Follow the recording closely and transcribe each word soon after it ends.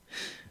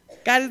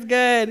God is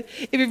good.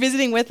 If you're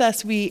visiting with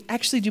us, we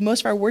actually do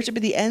most of our worship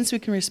at the end so we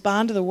can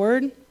respond to the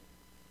word.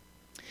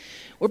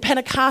 We're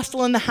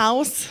Pentecostal in the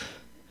house,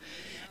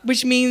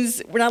 which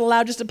means we're not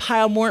allowed just to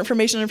pile more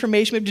information on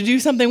information. We have to do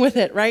something with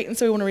it, right? And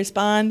so we want to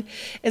respond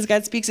as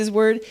God speaks his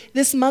word.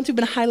 This month we've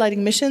been highlighting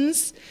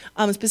missions,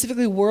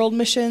 specifically world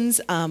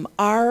missions.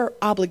 Our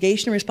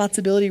obligation and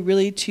responsibility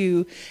really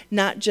to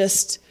not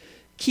just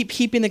keep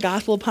keeping the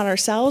gospel upon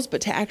ourselves,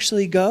 but to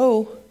actually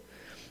go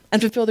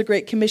and fulfill the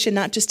Great Commission,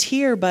 not just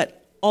here,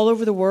 but all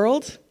over the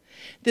world.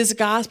 This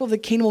gospel of the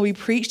kingdom will be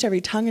preached to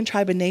every tongue and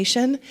tribe and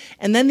nation,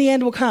 and then the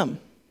end will come.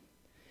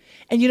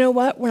 And you know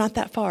what? We're not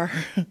that far.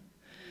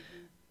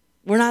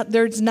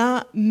 There's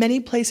not many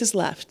places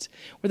left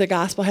where the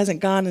gospel hasn't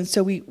gone, and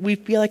so we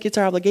feel like it's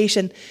our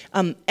obligation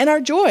and our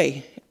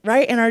joy,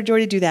 right? And our joy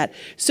to do that.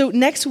 So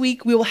next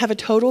week, we will have a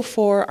total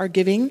for our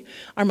giving,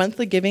 our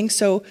monthly giving.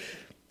 So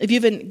if you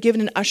haven't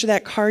given an usher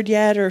that card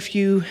yet, or if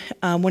you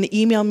want to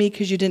email me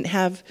because you didn't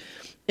have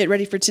it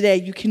ready for today,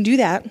 you can do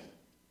that.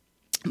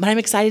 But I'm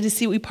excited to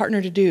see what we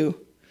partner to do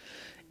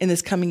in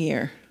this coming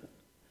year.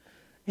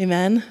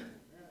 Amen?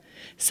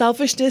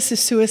 Selfishness is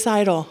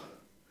suicidal.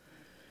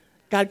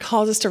 God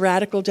calls us to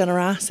radical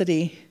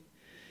generosity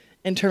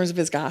in terms of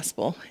his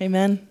gospel.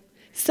 Amen?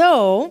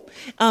 So,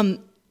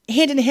 hand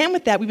in hand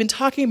with that, we've been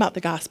talking about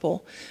the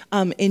gospel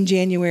in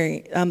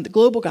January, the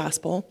global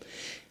gospel.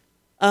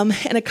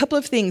 And a couple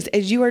of things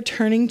as you are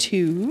turning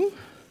to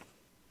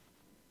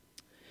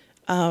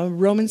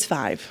Romans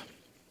 5.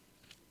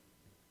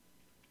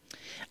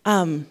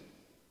 As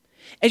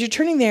you're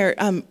turning there,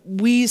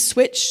 we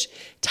switch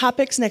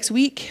topics next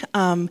week,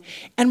 and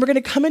we're going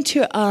to come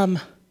into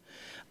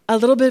a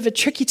little bit of a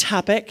tricky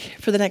topic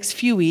for the next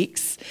few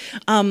weeks.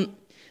 From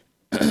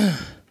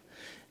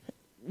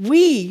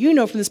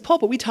this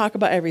pulpit, we talk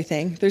about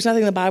everything. There's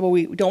nothing in the Bible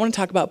we don't want to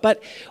talk about,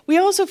 but we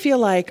also feel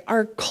like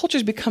our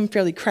culture's become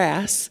fairly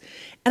crass,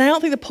 and I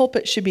don't think the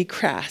pulpit should be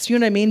crass, you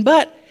know what I mean?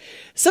 But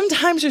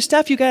sometimes there's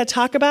stuff you got to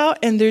talk about,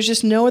 and there's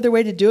just no other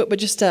way to do it but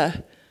just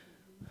to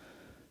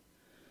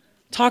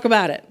talk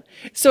about it.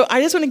 So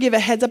I just want to give a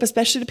heads up,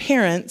 especially to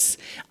parents.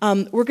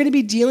 We're going to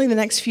be dealing the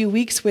next few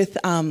weeks with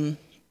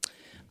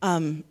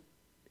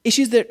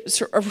issues that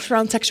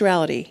surround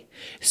sexuality.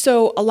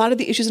 So a lot of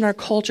the issues in our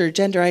culture,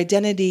 gender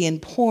identity and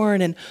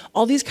porn and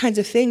all these kinds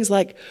of things,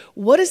 like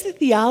what is the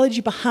theology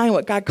behind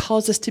what God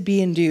calls us to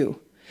be and do?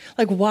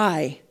 Like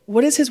why?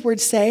 What does his word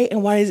say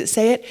and why does it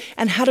say it?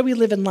 And how do we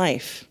live in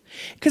life?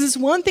 Because it's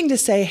one thing to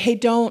say, hey,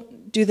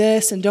 don't do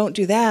this and don't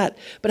do that.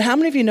 But how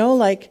many of you know,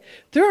 like,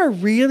 there are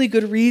really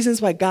good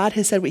reasons why God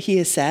has said what he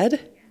has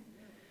said?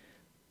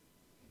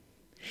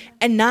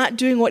 And not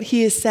doing what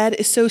he has said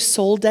is so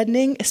soul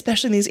deadening,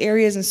 especially in these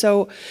areas. And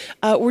so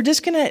we're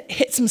just going to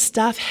hit some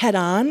stuff head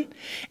on.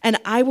 And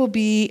I will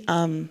be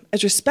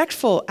as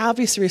respectful,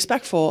 obviously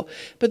respectful,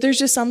 but there's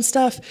just some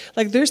stuff,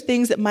 like there's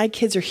things that my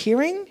kids are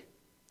hearing,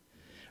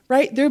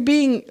 right? They're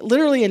being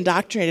literally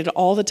indoctrinated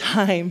all the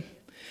time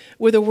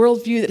with a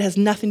worldview that has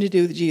nothing to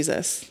do with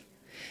Jesus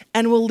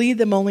and will lead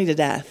them only to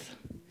death.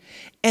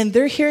 And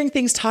they're hearing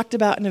things talked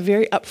about in a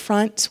very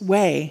upfront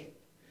way.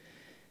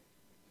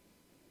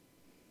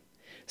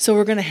 So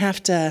we're going to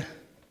have to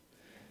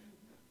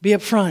be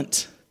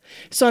upfront.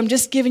 So I'm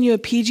just giving you a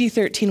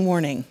PG-13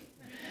 warning.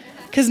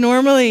 Because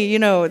normally,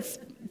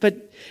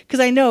 because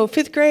I know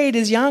 5th grade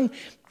is young.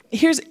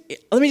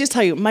 Let me just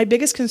tell you, my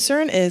biggest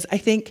concern is I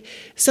think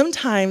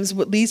sometimes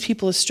what leads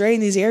people astray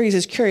in these areas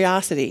is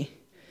curiosity.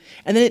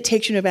 And then it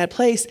takes you to a bad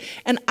place.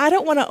 And I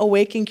don't want to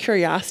awaken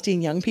curiosity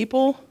in young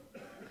people.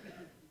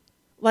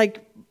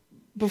 Like,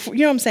 before,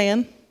 you know what I'm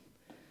saying?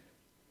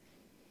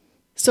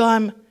 So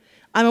I'm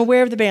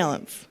aware of the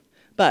balance,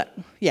 but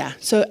yeah,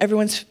 so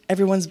everyone's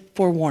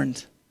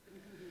forewarned.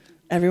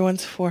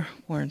 Everyone's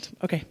forewarned.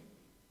 Okay.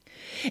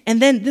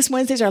 And then this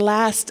Wednesday is our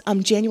last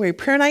January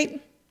prayer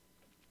night.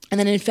 And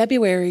then in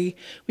February,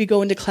 we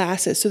go into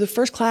classes. So the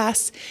first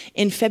class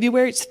in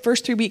February, it's the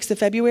first 3 weeks of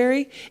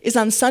February, is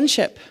on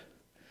sonship.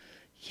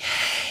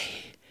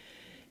 Yay.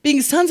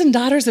 Being sons and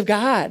daughters of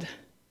God.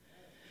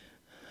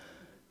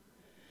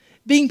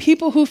 Being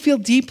people who feel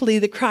deeply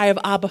the cry of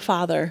Abba,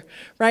 Father,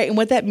 right? And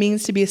what that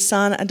means to be a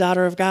son, a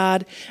daughter of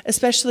God,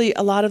 especially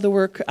a lot of the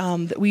work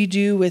that we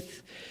do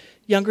with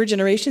younger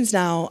generations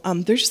now,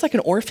 there's just like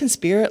an orphan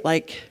spirit,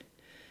 like,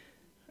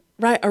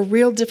 right? A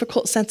real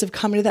difficult sense of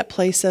coming to that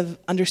place of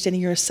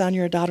understanding you're a son,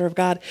 you're a daughter of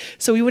God.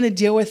 So we want to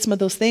deal with some of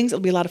those things.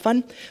 It'll be a lot of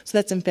fun. So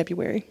that's in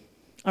February.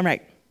 All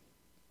right.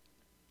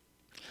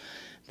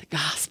 The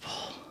gospel.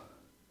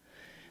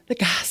 The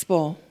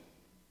gospel.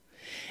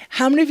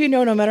 How many of you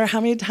know, no matter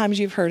how many times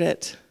you've heard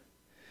it,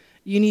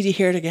 you need to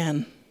hear it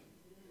again?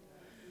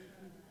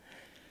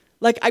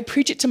 Like, I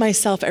preach it to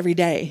myself every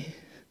day,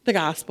 the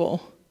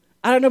gospel.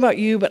 I don't know about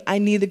you, but I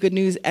need the good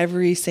news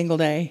every single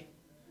day.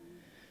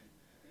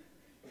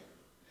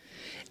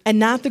 And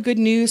not the good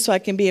news so I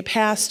can be a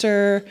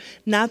pastor,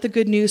 not the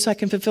good news so I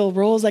can fulfill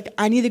roles. Like,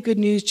 I need the good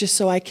news just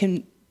so I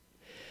can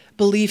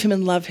believe him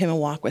and love him and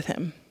walk with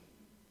him.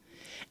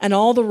 And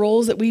all the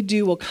roles that we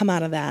do will come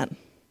out of that.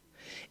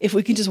 if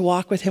we can just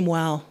walk with him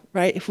well,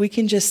 right? If we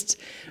can just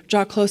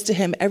draw close to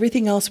him,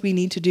 everything else we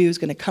need to do is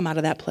going to come out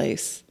of that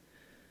place.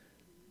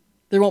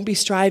 There won't be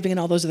striving and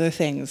all those other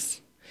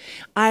things.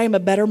 I am a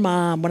better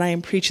mom when I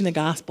am preaching the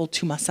gospel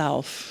to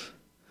myself.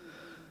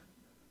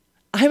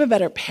 I'm a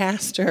better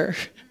pastor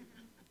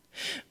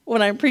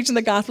when I'm preaching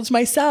the gospel to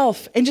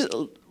myself. And just,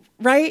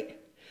 right?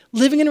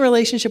 Living in a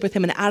relationship with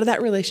him, and out of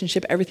that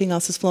relationship, everything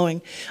else is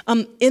flowing.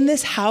 In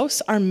this house,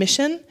 our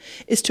mission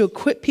is to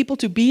equip people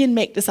to be and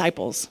make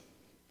disciples.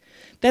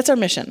 That's our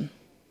mission.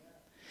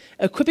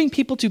 Equipping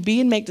people to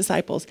be and make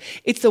disciples.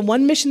 It's the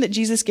one mission that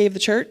Jesus gave the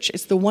church.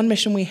 It's the one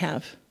mission we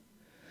have.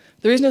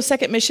 There is no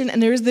second mission,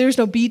 and there's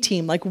no B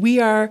team. Like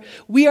we are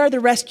the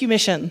rescue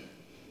mission.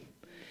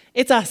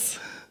 It's us,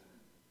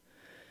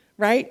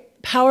 right?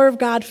 Power of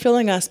God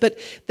filling us. But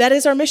that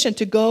is our mission,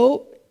 to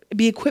go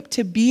be equipped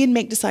to be and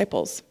make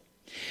disciples.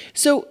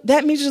 So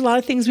that means there's a lot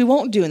of things we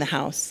won't do in the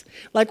house.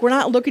 Like we're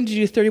not looking to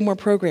do 30 more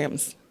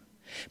programs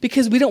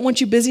because we don't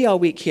want you busy all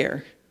week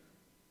here.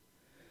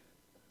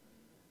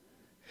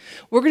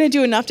 We're going to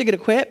do enough to get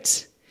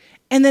equipped,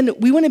 and then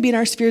we want to be in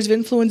our spheres of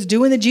influence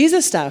doing the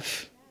Jesus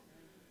stuff.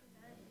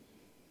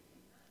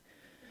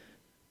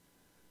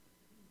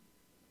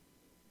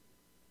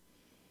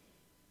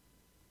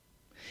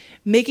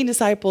 Making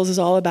disciples is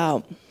all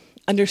about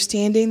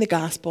understanding the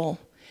gospel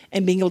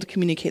and being able to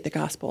communicate the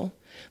gospel.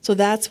 So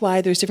that's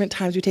why there's different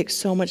times we take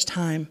so much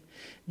time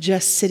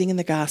just sitting in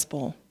the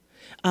gospel.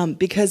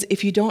 Because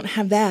if you don't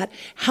have that,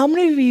 how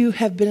many of you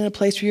have been in a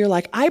place where you're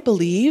like, I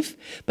believe,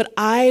 but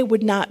I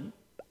would not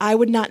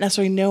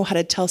necessarily know how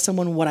to tell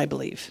someone what I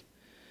believe.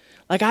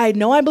 Like I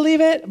know I believe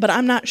it, but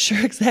I'm not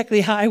sure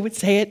exactly how I would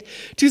say it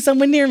to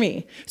someone near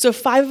me. So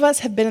 5 of us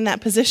have been in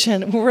that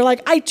position where we're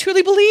like, I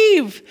truly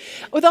believe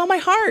with all my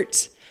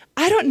heart.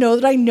 I don't know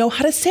that I know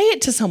how to say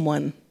it to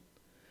someone,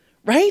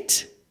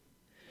 right?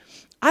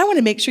 I want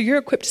to make sure you're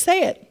equipped to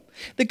say it.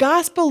 The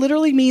gospel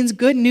literally means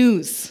good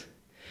news.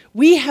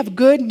 We have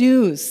good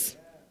news.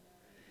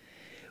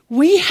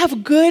 We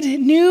have good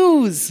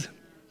news.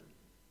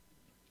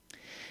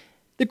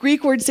 The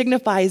Greek word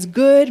signifies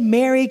good,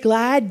 merry,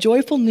 glad,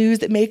 joyful news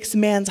that makes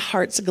man's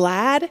hearts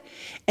glad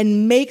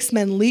and makes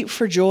men leap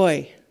for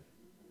joy.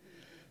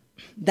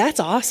 That's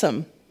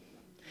awesome.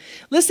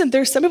 Listen,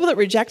 there's some people that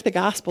reject the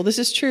gospel. This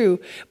is true.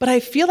 But I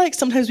feel like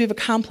sometimes we have a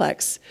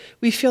complex.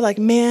 We feel like,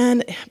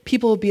 man,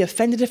 people will be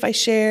offended if I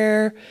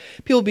share.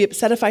 People will be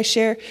upset if I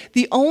share.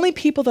 The only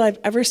people that I've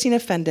ever seen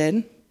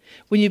offended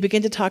when you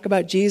begin to talk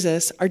about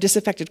Jesus are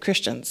disaffected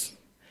Christians.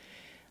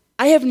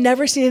 I have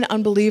never seen an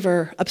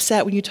unbeliever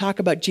upset when you talk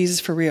about Jesus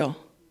for real.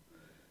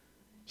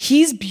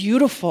 He's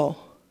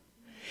beautiful.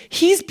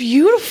 He's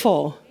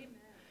beautiful.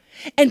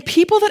 And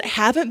people that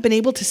haven't been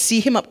able to see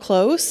him up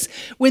close,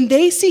 when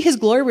they see his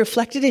glory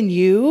reflected in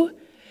you,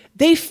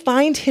 they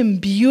find him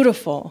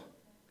beautiful.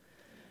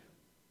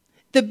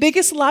 The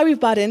biggest lie we've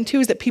bought into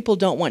is that people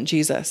don't want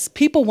Jesus.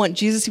 People want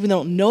Jesus even though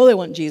they don't know they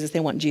want Jesus, they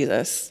want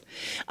Jesus.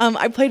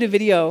 I played a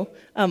video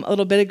a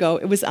little bit ago.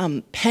 It was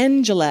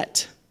Penn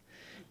Jillette,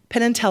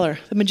 Penn and Teller,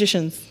 the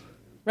magicians,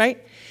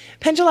 right?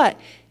 Penn Jillette.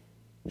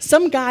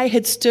 Some guy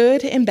had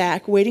stood in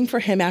back waiting for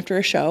him after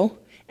a show,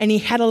 and he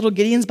had a little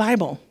Gideon's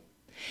Bible.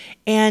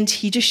 And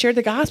he just shared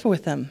the gospel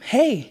with them.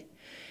 Hey,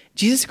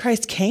 Jesus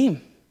Christ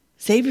came,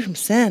 saved you from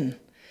sin.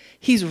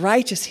 He's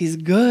righteous, he's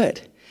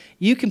good.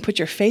 You can put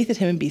your faith in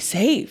him and be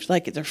saved.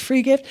 Like it's a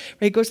free gift.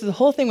 Right? He goes through the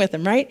whole thing with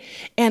him, right?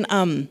 And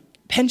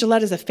Penn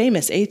Jillette is a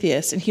famous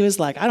atheist, and he was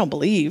like, I don't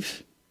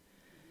believe.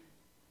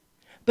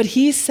 But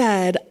he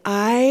said,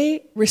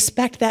 I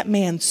respect that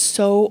man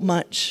so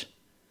much.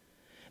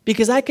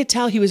 Because I could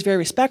tell he was very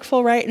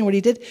respectful, right, in what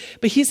he did.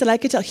 But he said, I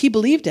could tell he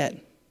believed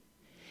it.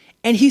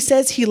 And he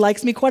says he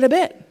likes me quite a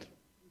bit.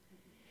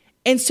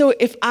 And so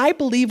if I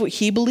believe what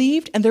he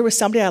believed and there was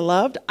somebody I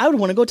loved, I would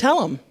want to go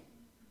tell him.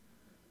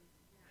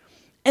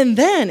 And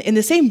then in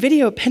the same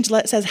video, Penn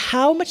Jillette says,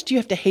 how much do you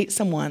have to hate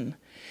someone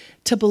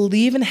to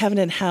believe in heaven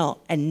and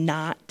hell and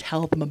not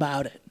tell them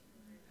about it?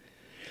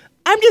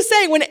 I'm just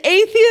saying, when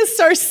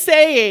atheists are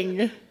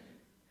saying,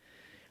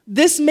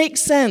 this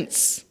makes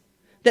sense,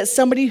 that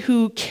somebody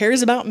who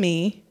cares about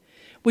me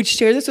would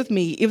share this with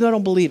me even though I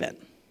don't believe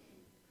it.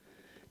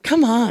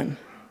 Come on.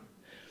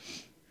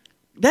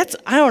 That's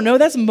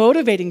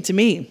motivating to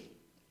me.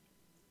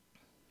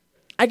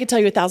 I could tell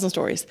you 1,000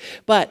 stories,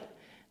 but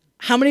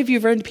how many of you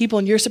have run into people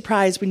and you're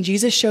surprised when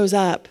Jesus shows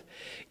up,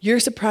 you're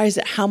surprised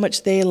at how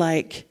much they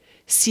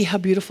see how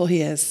beautiful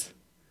he is.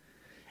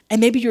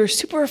 And maybe you're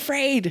super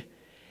afraid.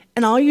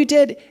 And all you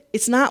did,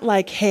 it's not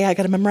like, hey, I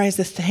got to memorize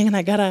this thing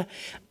and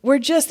we're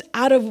just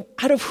out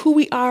of who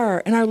we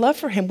are and our love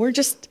for him. We're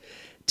just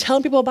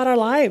telling people about our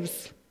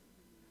lives.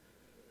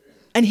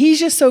 And he's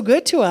just so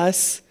good to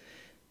us,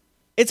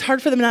 it's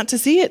hard for them not to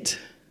see it.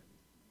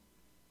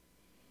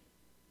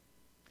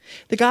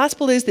 The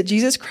gospel is that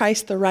Jesus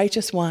Christ, the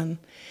righteous one,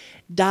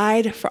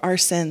 died for our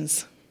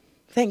sins.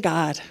 Thank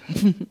God.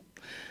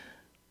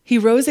 He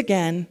rose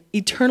again,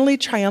 eternally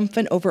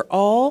triumphant over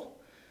all,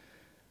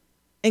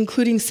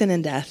 including sin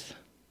and death.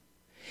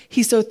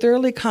 He so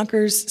thoroughly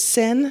conquers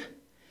sin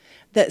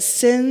that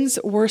sin's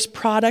worst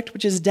product,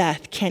 which is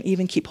death, can't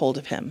even keep hold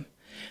of him.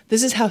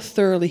 This is how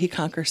thoroughly he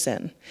conquers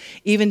sin.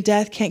 Even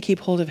death can't keep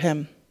hold of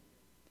him.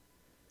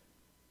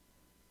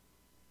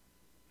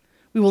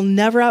 We will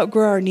never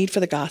outgrow our need for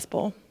the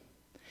gospel.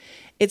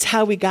 It's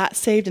how we got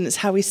saved, and it's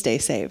how we stay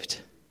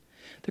saved.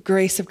 The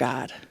grace of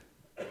God.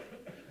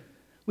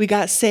 We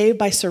got saved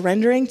by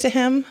surrendering to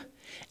him,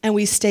 and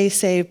we stay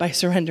saved by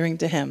surrendering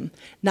to him,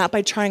 not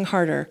by trying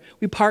harder.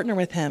 We partner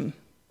with him.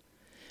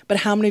 But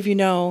how many of you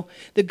know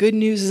the good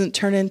news doesn't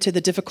turn into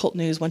the difficult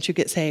news once you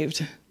get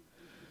saved?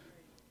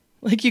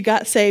 Like, you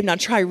got saved, now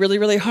try really,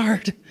 really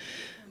hard.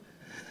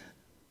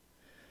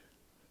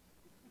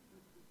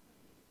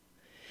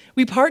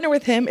 We partner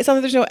with him. It's not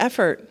that there's no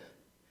effort.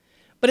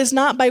 But it's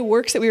not by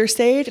works that we are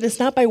saved, and it's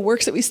not by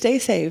works that we stay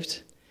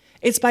saved.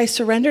 It's by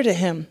surrender to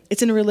him.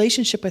 It's in a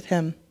relationship with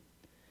him.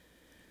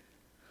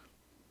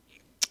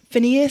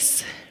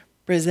 Phineas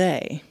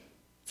Bresee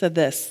said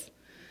this.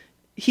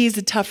 He's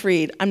a tough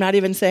read. I'm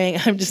just saying,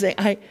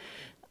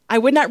 I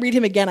would not read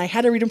him again. I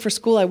had to read him for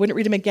school. I wouldn't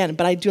read him again,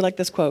 but I do like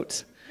this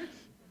quote.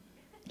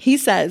 He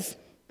says,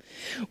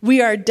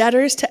 "We are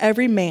debtors to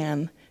every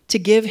man to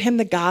give him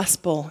the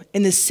gospel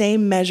in the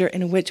same measure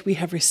in which we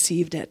have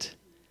received it."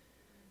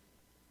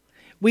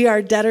 We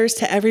are debtors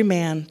to every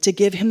man to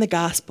give him the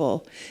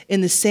gospel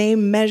in the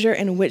same measure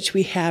in which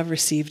we have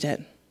received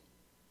it.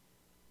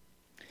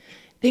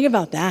 Think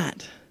about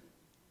that.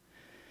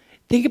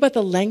 Think about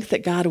the length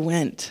that God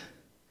went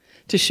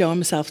to show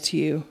himself to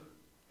you.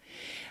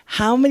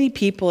 How many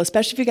people,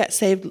 especially if you got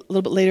saved a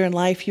little bit later in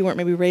life, you weren't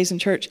maybe raised in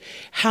church,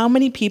 how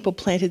many people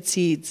planted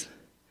seeds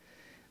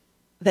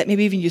that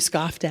maybe even you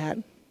scoffed at,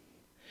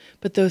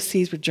 but those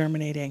seeds were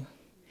germinating?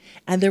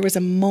 And there was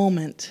a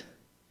moment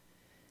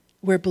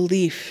where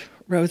belief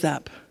rose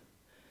up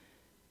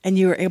and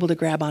you were able to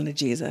grab onto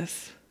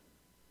Jesus.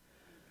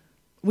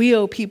 We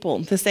owe people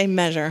the same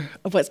measure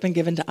of what's been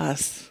given to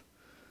us.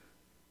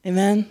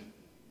 Amen?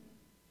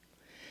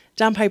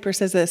 John Piper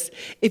says this: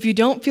 if you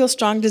don't feel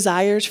strong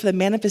desires for the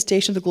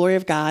manifestation of the glory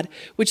of God,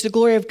 which the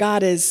glory of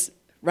God is,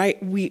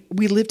 right? We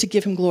live to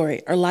give him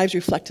glory. Our lives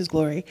reflect his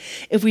glory.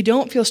 If we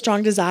don't feel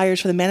strong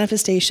desires for the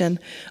manifestation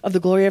of the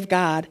glory of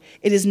God,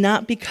 it is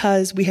not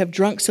because we have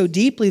drunk so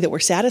deeply that we're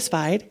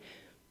satisfied.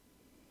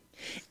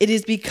 It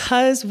is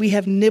because we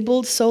have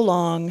nibbled so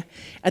long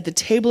at the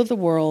table of the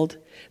world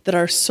that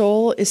our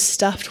soul is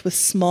stuffed with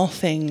small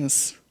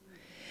things,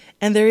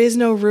 and there is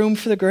no room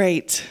for the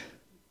great.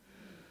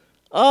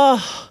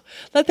 Oh,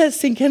 let that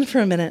sink in for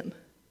a minute.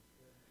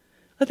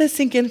 Let that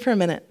sink in for a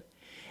minute.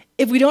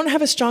 If we don't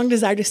have a strong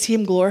desire to see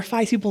him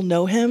glorified, people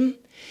know him,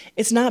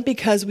 it's not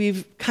because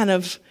we've kind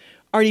of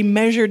already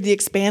measured the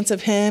expanse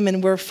of him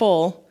and we're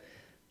full,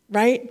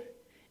 right?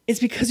 It's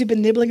because we've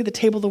been nibbling at the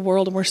table of the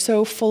world and we're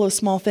so full of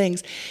small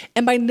things.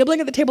 And by nibbling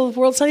at the table of the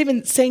world, it's not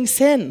even saying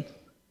sin.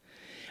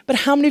 But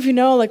how many of you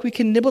know, like, we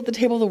can nibble at the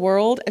table of the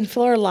world and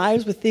fill our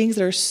lives with things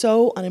that are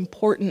so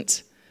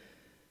unimportant,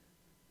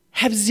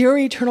 have zero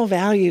eternal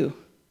value,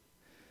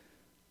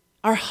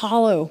 are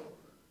hollow?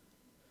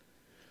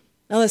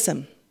 Now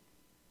listen,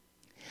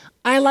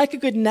 I like a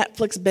good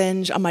Netflix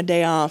binge on my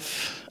day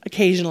off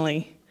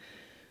occasionally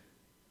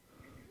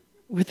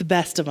with the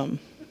best of them.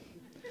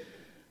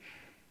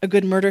 A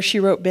good Murder, She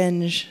Wrote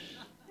binge.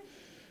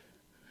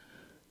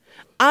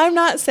 I'm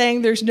not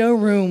saying there's no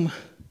room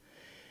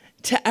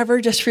to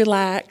ever just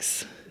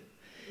relax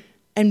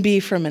and be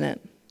for a minute.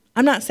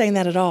 I'm not saying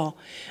that at all.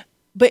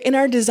 But in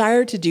our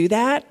desire to do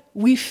that,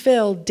 we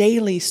fill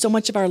daily so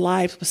much of our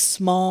lives with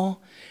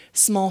small,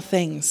 small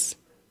things.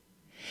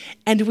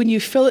 And when you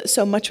fill it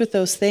so much with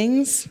those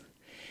things,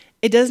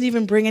 it doesn't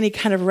even bring any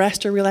kind of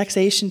rest or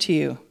relaxation to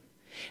you.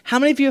 How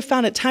many of you have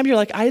found at times you're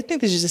like, I think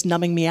this is just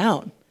numbing me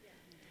out?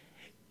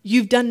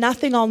 You've done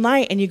nothing all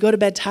night and you go to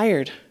bed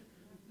tired.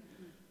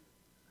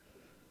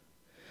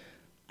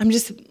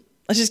 Let's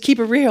just keep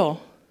it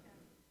real.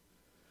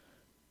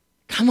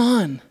 Come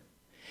on.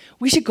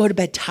 We should go to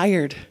bed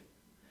tired.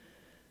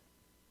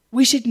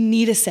 We should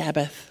need a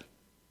Sabbath.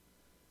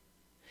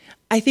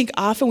 I think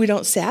often we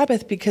don't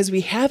Sabbath because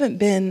we haven't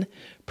been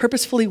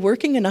purposefully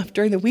working enough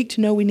during the week to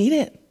know we need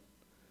it.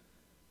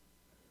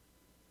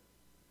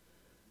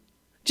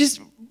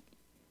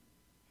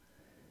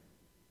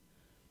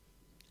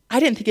 I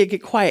didn't think it'd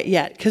get quiet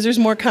yet because there's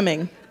more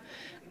coming.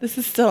 This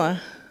is still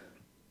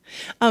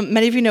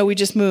many of you know we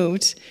just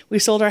moved. We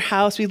sold our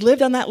house. We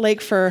lived on that lake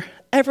for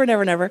ever and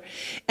ever and ever.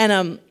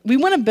 And we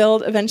want to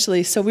build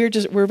eventually, so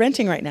we're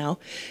renting right now.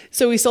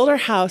 So we sold our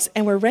house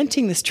and we're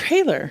renting this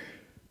trailer,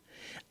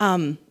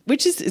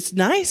 which it's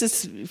nice.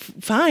 It's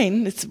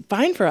fine. It's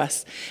fine for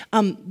us.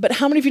 But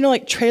how many of you know,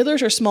 like,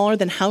 trailers are smaller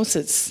than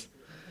houses?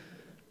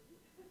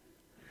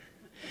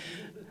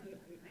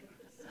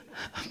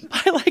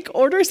 By like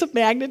orders of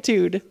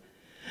magnitude.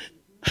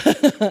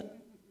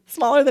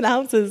 Smaller than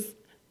houses.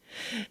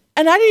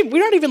 And we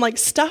don't even like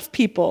stuff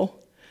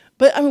people.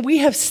 But I mean, we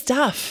have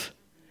stuff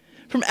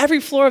from every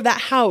floor of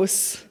that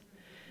house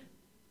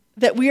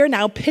that we are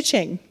now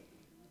pitching.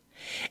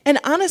 And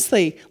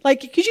honestly,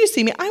 like, because you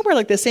see me, I wear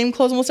like the same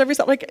clothes almost every,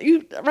 like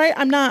you,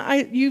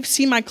 right? You've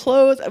seen my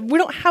clothes. We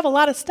don't have a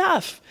lot of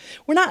stuff.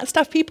 We're not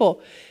stuffed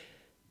people.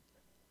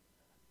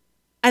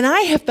 And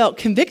I have felt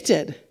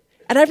convicted.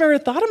 And I've never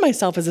thought of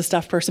myself as a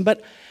stuffed person,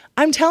 but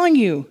I'm telling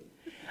you,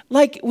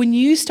 like when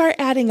you start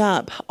adding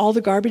up all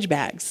the garbage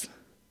bags,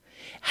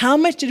 how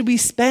much did we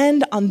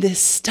spend on this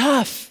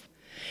stuff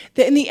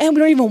that in the end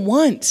we don't even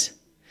want?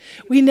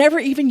 We never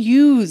even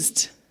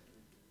used.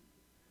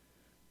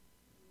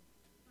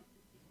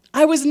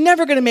 I was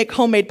never going to make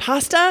homemade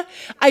pasta.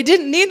 I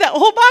didn't need that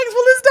whole box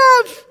full of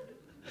stuff.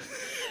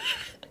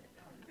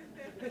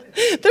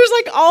 There's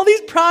like all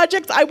these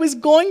projects I was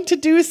going to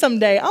do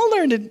someday. I'll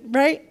learn to,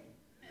 right?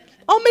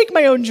 I'll make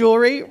my own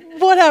jewelry,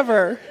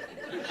 whatever.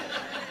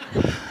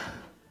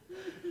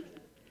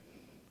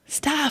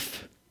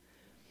 Stuff.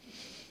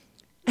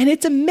 And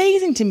it's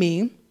amazing to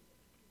me,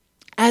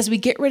 as we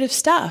get rid of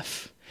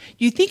stuff,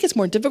 you think it's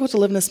more difficult to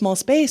live in a small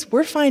space.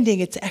 We're finding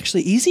it's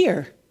actually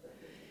easier.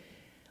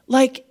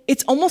 Like,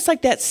 it's almost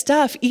like that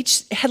stuff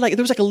each had like,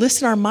 there was like a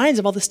list in our minds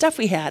of all the stuff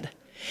we had.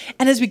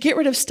 And as we get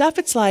rid of stuff,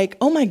 it's like,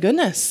 oh my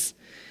goodness,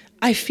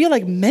 I feel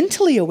like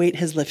mentally a weight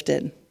has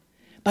lifted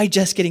by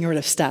just getting rid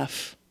of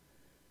stuff.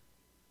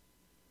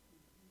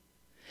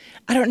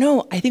 I don't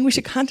know. I think we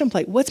should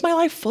contemplate, what's my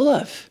life full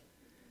of?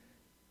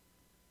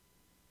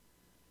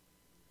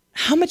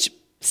 How much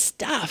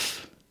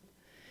stuff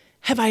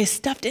have I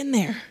stuffed in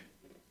there?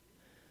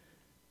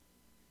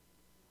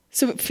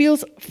 So it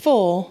feels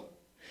full.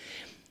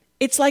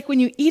 It's like when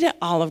you eat at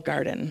Olive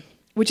Garden,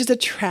 which is a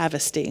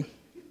travesty.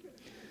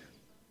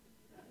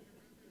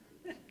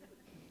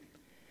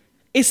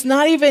 It's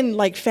not even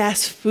like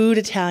fast food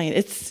Italian.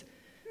 It's,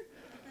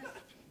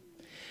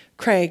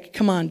 Craig,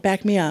 come on,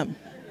 back me up.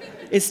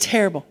 It's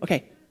terrible.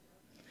 Okay.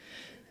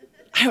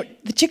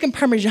 The chicken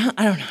parmesan,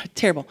 I don't know,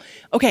 terrible.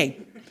 Okay.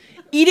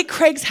 Eat at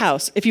Craig's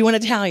house if you want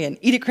Italian.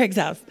 Eat at Craig's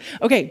house.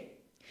 Okay.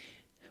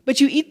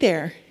 But you eat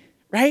there,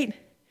 right?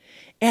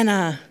 And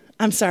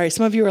I'm sorry,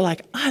 some of you are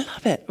like, I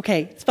love it.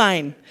 Okay, it's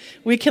fine.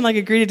 We can like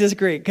agree to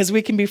disagree because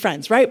we can be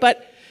friends, right?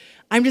 But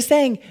I'm just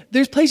saying,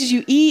 there's places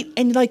you eat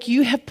and like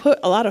you have put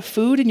a lot of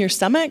food in your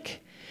stomach.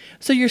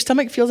 So your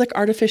stomach feels like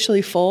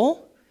artificially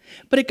full,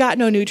 but it got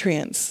no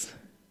nutrients.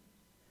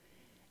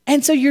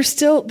 And so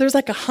there's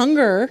like a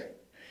hunger,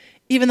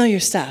 even though you're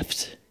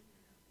stuffed.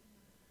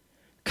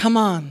 Come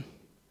on.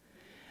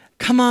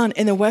 Come on.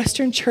 In the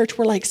Western church,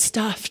 we're like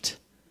stuffed.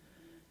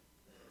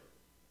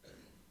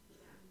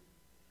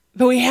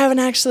 But we haven't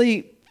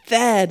actually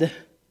fed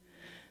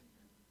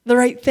the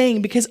right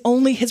thing because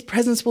only his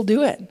presence will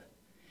do it.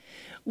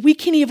 We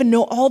can't even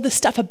know all this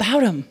stuff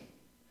about him,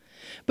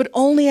 but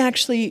only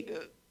actually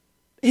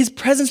his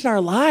presence in our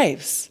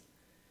lives.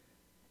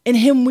 In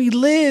him we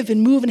live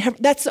and move and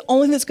have, that's the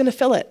only thing that's going to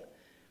fill it.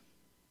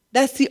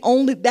 That's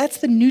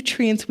the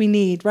nutrients we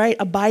need, right?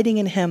 Abiding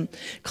in him.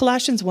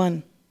 Colossians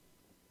 1.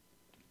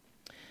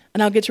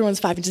 And I'll get to Romans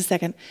 5 in just a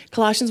second.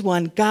 Colossians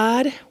 1,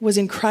 God was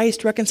in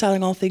Christ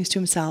reconciling all things to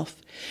himself.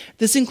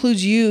 This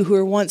includes you who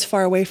were once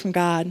far away from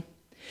God.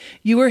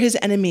 You were his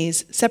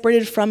enemies,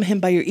 separated from him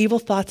by your evil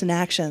thoughts and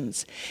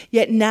actions.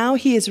 Yet now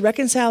he has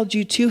reconciled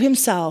you to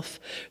himself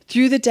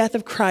through the death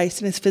of Christ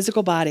in his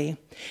physical body.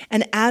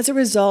 And as a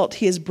result,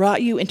 he has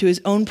brought you into his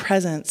own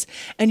presence.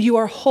 And you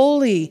are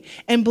holy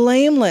and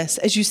blameless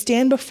as you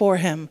stand before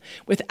him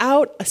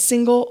without a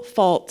single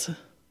fault.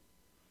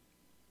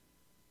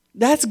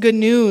 That's good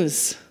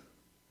news.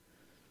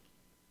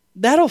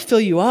 That'll fill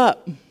you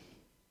up.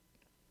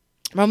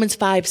 Romans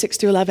 5, 6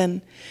 through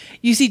 11.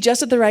 You see,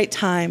 just at the right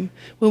time,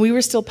 when we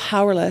were still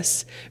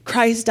powerless,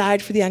 Christ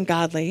died for the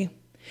ungodly.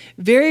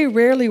 Very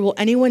rarely will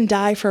anyone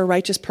die for a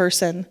righteous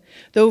person,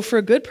 though for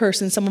a good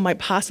person, someone might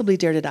possibly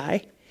dare to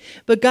die.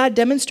 But God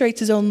demonstrates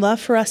his own love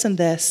for us in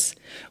this.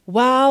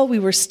 While we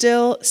were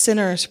still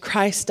sinners,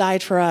 Christ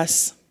died for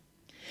us.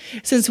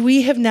 Since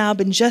we have now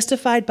been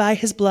justified by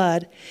his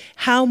blood,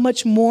 how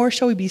much more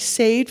shall we be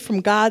saved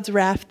from God's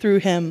wrath through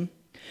him?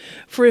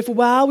 For if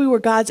while we were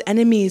God's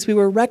enemies, we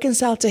were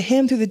reconciled to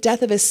him through the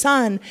death of his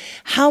son,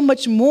 how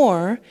much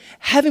more,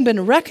 having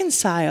been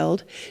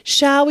reconciled,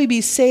 shall we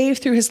be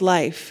saved through his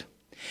life?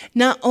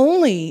 Not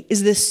only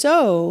is this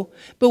so,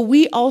 but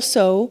we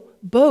also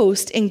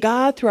boast in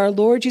God through our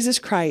Lord Jesus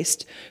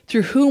Christ,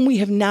 through whom we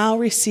have now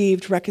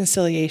received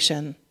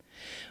reconciliation.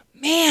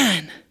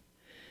 Man,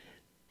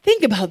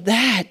 think about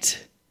that.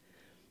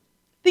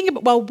 Think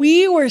about while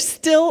we were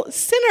still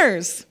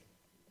sinners,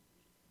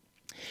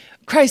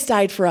 Christ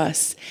died for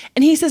us.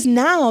 And he says,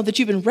 now that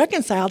you've been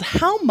reconciled,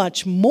 how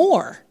much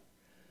more?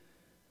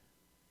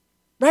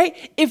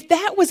 Right? If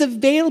that was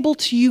available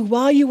to you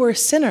while you were a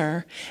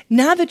sinner,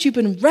 now that you've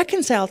been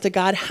reconciled to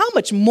God, how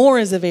much more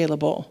is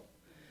available?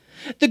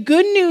 The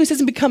good news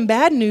doesn't become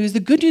bad news. The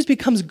good news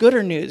becomes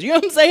gooder news. You know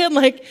what I'm saying?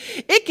 Like,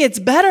 it gets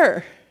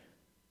better.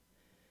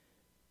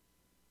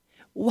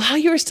 While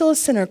you were still a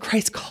sinner,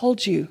 Christ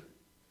called you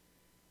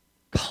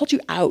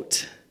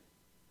out.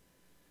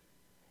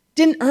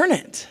 Didn't earn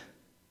it.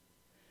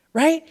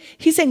 Right?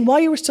 He's saying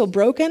while you were still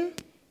broken,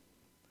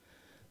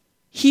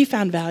 he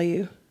found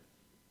value.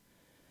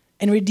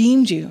 and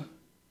redeemed you.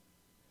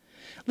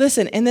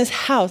 Listen, in this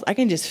house, I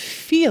can just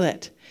feel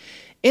it.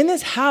 In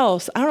this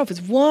house, I don't know if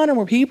it's one or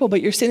more people,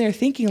 but you're sitting there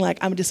thinking like,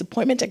 I'm a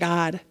disappointment to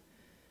God.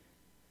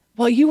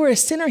 While you were a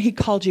sinner, he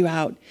called you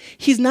out.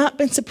 He's not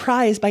been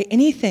surprised by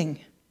anything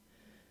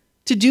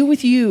to do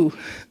with you.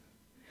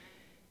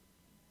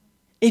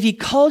 If he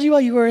called you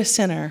while you were a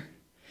sinner,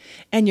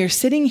 and you're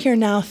sitting here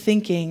now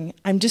thinking,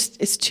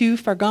 it's too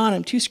far gone,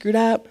 I'm too screwed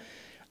up,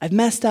 I've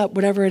messed up,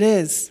 whatever it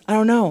is, I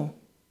don't know,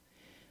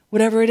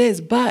 whatever it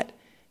is, but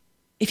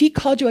if he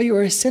called you while you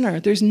were a sinner,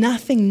 there's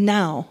nothing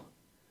now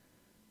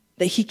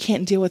that he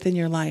can't deal with in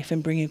your life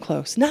and bring you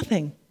close.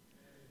 Nothing.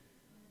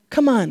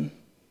 Come on.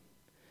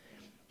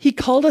 He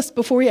called us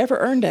before we ever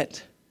earned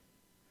it.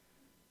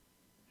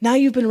 Now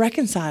you've been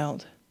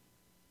reconciled.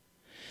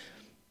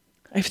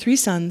 I have 3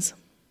 sons.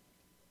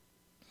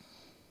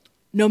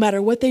 No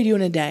matter what they do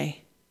in a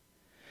day,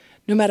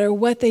 they're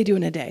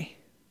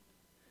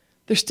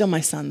still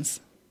my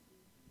sons.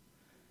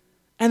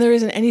 And there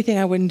isn't anything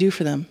I wouldn't do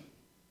for them,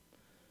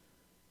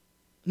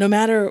 no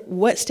matter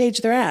what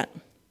stage they're at.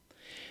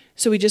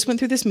 So we just went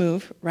through this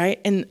move, right?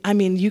 And I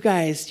mean, you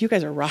guys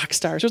are rock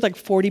stars. There's like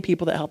 40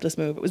 people that helped us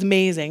move. It was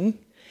amazing.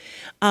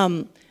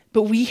 But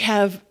we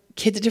have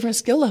kids at different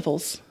skill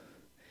levels.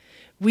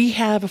 We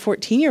have a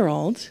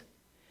 14-year-old,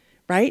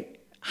 right?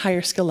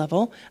 Higher skill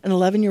level, an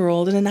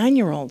 11-year-old, and a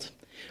 9-year-old.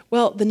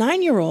 Well, the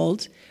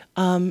 9-year-old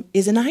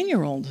is a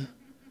 9-year-old.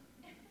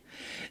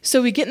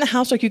 So we get in the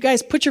house, like, you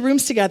guys put your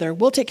rooms together.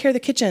 We'll take care of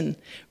the kitchen,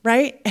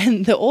 right?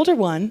 And the older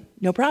one,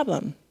 no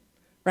problem,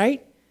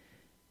 right?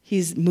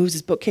 He moves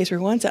his bookcase where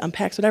he wants it,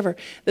 unpacks, whatever.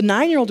 The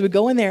 9-year-old would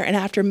go in there, and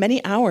after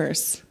many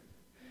hours,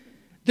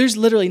 there's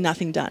literally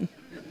nothing done.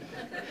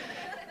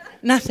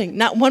 Nothing.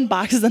 Not one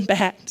box is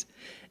unpacked.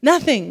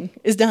 Nothing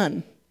is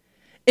done.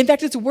 In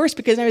fact, it's worse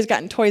because now he's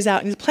gotten toys out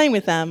and he's playing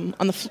with them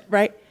on the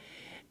right?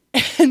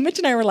 And Mitch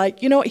and I were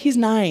like, you know what? He's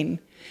 9.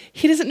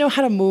 He doesn't know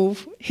how to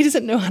move. He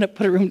doesn't know how to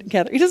put a room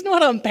together. He doesn't know how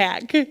to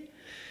unpack,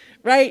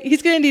 right?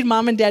 He's going to need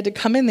mom and dad to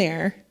come in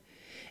there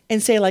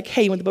and say like,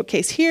 hey, you want the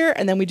bookcase here?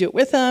 And then we do it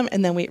with him.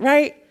 And then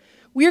right?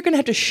 We're going to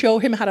have to show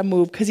him how to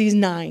move because he's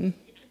 9.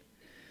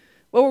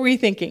 What were we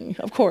thinking?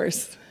 Of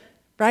course,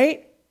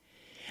 right?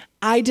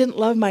 I didn't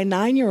love my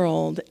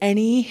 9-year-old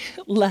any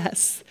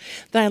less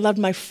than I loved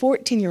my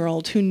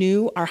 14-year-old who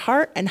knew our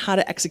heart and how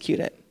to execute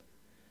it.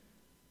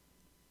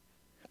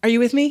 Are you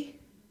with me?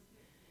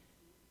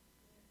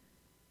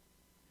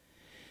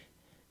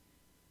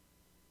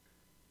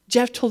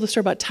 Jeff told the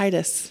story about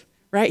Titus,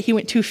 right? He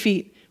went 2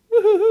 feet,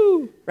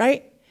 woo-hoo-hoo,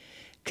 right?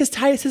 Because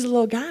Titus is a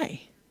little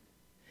guy.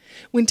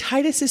 When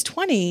Titus is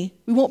 20,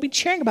 we won't be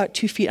cheering about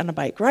 2 feet on a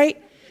bike,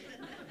 right?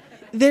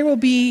 There will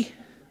be.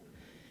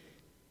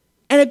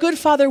 And a good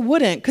father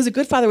wouldn't, because a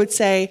good father would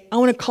say, I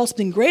want to call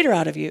something greater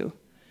out of you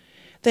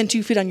than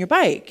 2 feet on your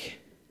bike.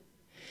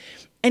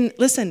 And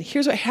listen,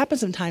 here's what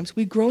happens sometimes.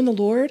 We grow in the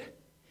Lord,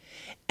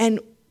 and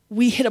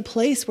we hit a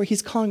place where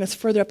he's calling us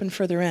further up and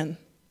further in.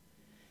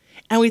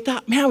 And we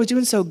thought, man, I was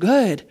doing so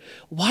good.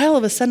 Why all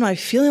of a sudden am I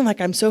feeling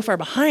like I'm so far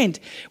behind?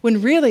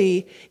 When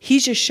really,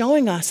 he's just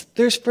showing us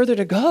there's further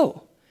to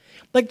go.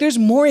 Like there's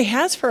more he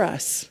has for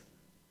us.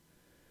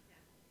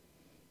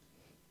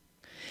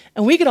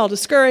 And we get all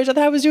discouraged. I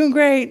thought I was doing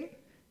great.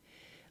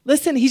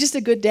 Listen, he's just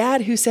a good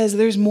dad who says,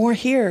 there's more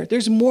here.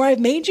 There's more I've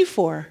made you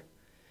for.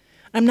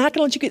 I'm not going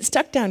to let you get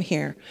stuck down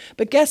here.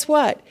 But guess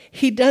what?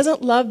 He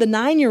doesn't love the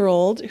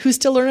 9-year-old who's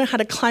still learning how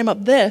to climb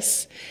up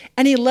this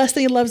any less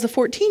than he loves the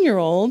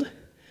 14-year-old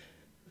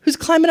who's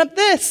climbing up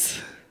this.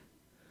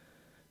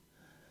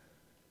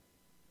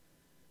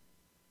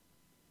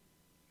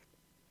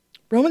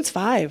 Romans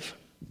 5.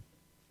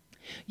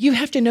 You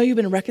have to know you've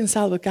been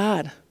reconciled with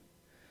God.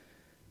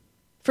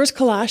 1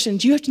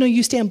 Colossians, you have to know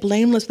you stand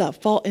blameless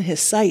without fault in his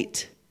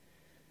sight.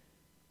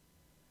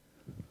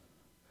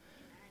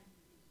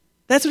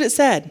 That's what it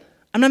said.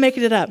 I'm not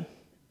making it up.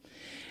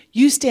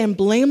 You stand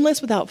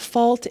blameless without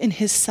fault in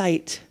his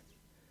sight.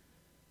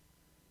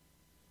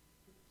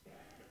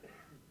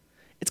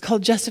 It's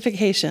called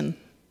justification.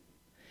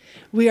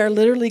 We are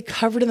literally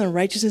covered in the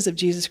righteousness of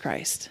Jesus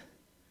Christ.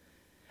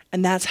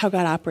 And that's how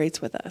God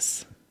operates with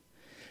us.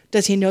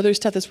 Does he know there's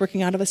stuff that's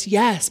working out of us?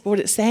 Yes. But what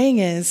it's saying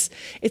is,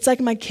 it's like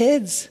my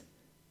kids.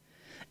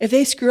 If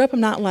they screw up, I'm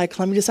not like,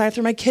 let me decide if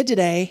they're my kid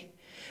today.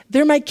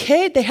 They're my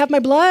kid. They have my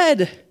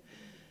blood.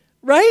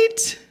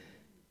 Right?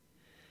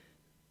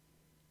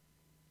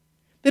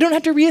 They don't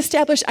have to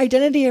reestablish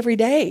identity every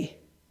day.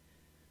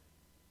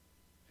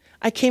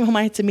 I came home,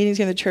 I had some meetings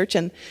in the church,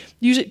 and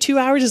usually 2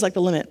 hours is like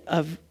the limit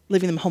of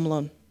leaving them home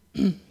alone.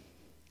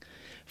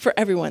 For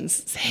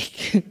everyone's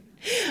sake.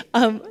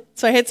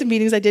 So I had some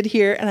meetings I did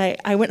here, and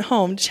I went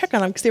home to check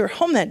on them because they were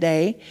home that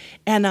day.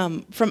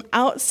 And from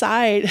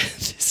outside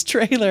this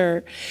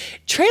trailers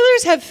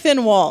have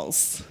thin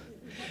walls.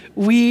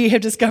 We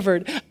have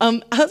discovered.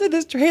 Outside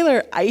this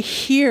trailer, I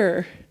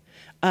hear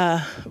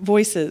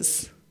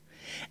voices.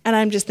 And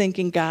I'm just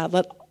thinking, God,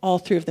 let all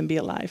 3 of them be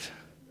alive.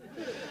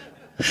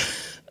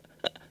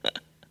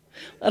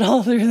 Let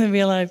all 3 of them be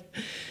alive.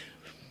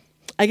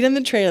 I get in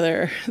the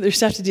trailer. There's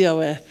stuff to deal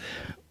with.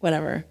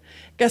 Whatever.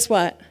 Guess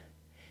what?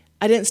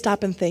 I didn't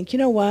stop and think, you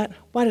know what?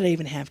 Why did I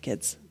even have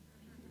kids?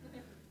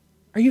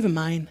 Are you even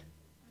mine?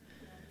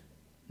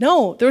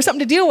 No, there was something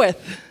to deal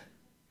with.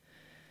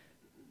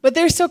 But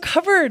they're so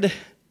covered.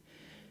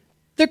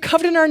 They're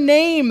covered in our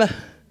name.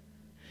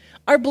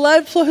 Our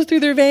blood flows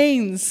through their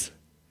veins.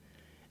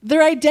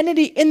 Their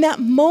identity in that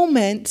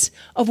moment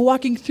of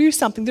walking through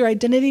something, their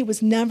identity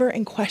was never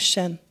in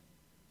question.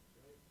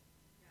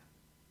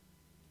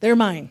 They're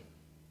mine.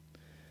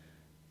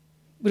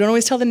 We don't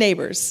always tell the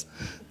neighbors.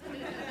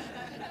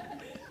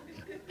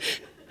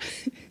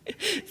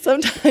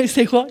 Sometimes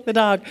they walk the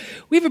dog.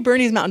 We have a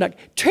Bernese Mountain Dog.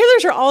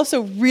 Trailers are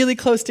also really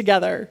close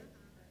together.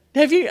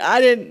 You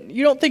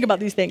don't think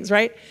about these things,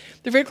 right?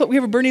 They're very close. We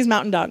have a Bernese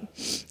Mountain Dog.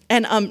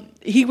 And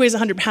he weighs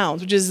 100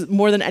 pounds, which is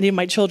more than any of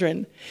my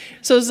children.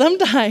 So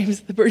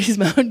sometimes the Bernese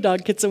Mountain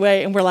Dog gets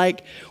away and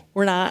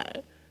we're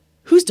not,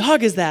 whose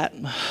dog is that?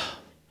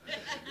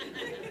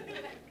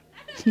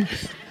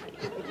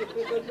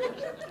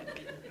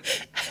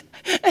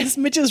 As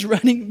Mitch is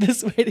running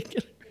this way to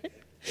get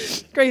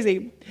it.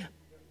 Crazy.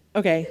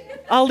 Okay,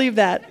 I'll leave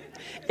that.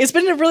 It's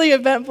been a really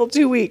eventful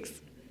 2 weeks.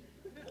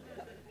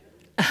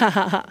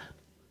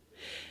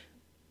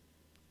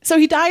 So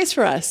he dies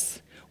for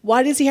us.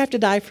 Why does he have to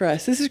die for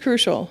us? This is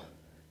crucial.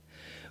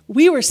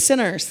 We were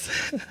sinners.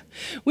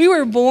 We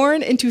were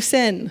born into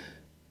sin.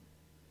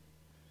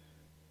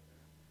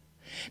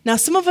 Now,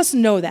 some of us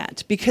know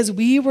that because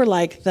we were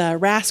like the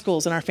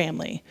rascals in our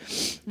family,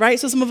 right?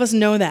 So some of us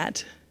know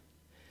that.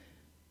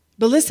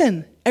 But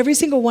listen, every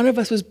single one of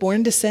us was born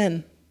into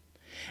sin.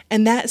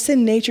 And that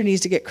sin nature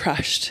needs to get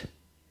crushed.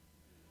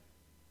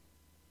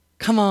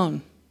 Come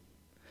on.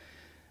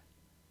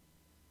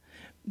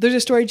 There's a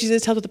story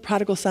Jesus tells with the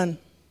prodigal son.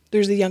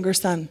 There's the younger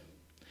son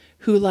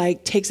who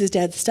takes his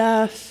dad's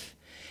stuff,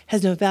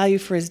 has no value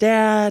for his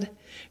dad,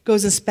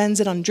 goes and spends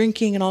it on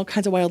drinking and all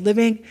kinds of wild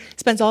living,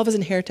 spends all of his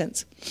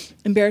inheritance,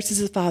 embarrasses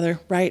his father,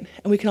 right?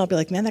 And we can all be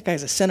like, man, that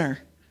guy's a sinner,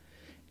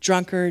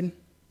 drunkard,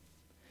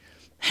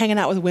 hanging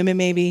out with women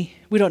maybe.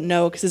 We don't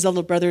know because his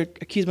older brother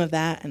accused him of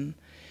that, and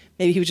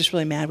maybe he was just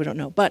really mad. We don't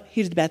know. But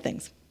he did bad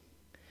things.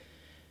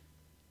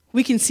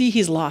 We can see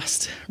he's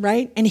lost,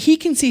 right? And he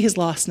can see his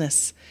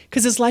lostness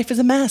because his life is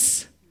a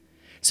mess.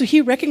 So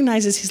he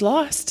recognizes he's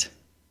lost.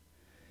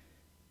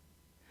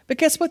 But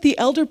guess what? The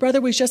elder brother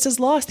was just as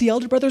lost. The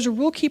elder brother's a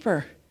rule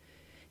keeper.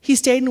 He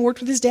stayed and worked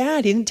with his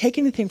dad. He didn't take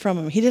anything from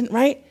him. He didn't,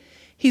 right?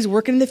 He's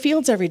working in the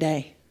fields every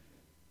day.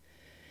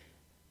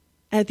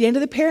 And at the end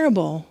of the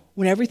parable,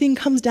 when everything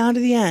comes down to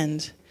the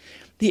end,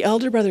 the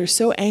elder brother is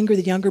so angry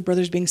the younger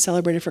brother's being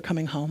celebrated for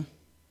coming home.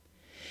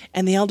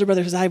 And the elder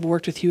brother says, I've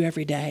worked with you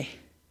every day.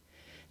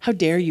 How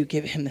dare you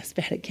give him this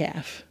fatted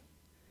calf?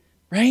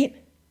 Right?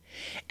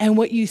 And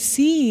what you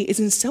see is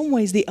in some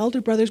ways the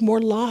elder brother's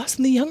more lost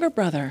than the younger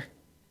brother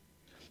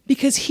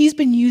because he's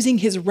been using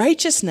his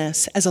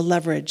righteousness as a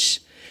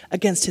leverage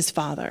against his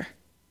father.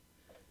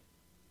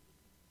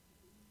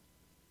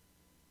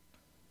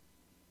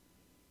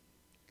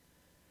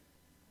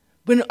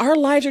 When our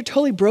lives are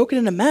totally broken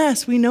and a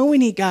mess, we know we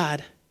need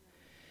God.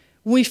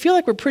 When we feel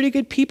like we're pretty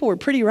good people, we're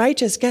pretty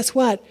righteous, guess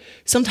what?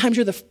 Sometimes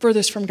you're the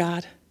furthest from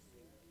God.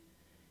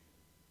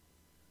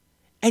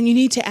 And you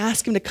need to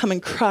ask him to come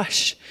and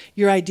crush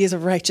your ideas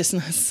of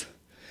righteousness.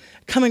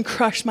 Come and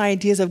crush my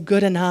ideas of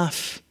good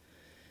enough.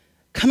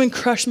 Come and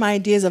crush my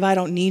ideas of I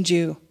don't need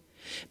you.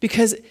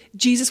 Because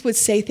Jesus would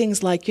say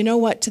things like, you know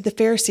what, to the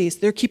Pharisees,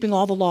 they're keeping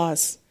all the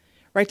laws,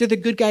 right? They're the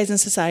good guys in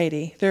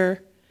society.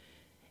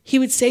 He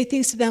would say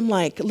things to them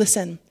like,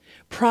 listen,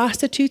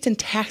 prostitutes and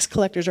tax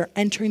collectors are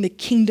entering the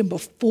kingdom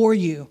before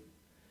you.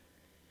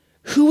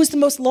 Who was the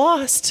most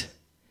lost?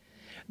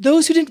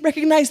 Those who didn't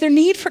recognize their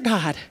need for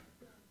God.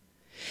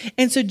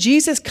 And so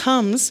Jesus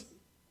comes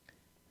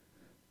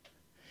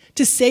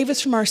to save us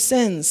from our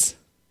sins,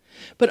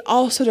 but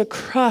also to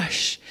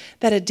crush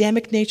that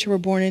Adamic nature we're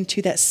born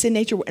into, that sin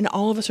nature, and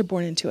all of us are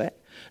born into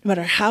it. No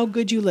matter how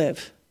good you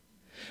live,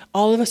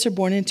 all of us are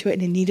born into it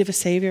and in need of a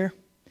Savior.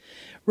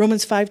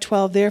 Romans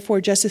 5:12, therefore,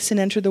 just as sin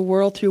entered the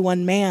world through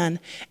one man,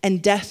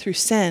 and death through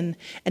sin,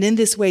 and in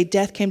this way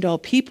death came to all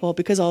people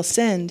because all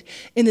sinned,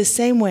 in the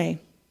same way,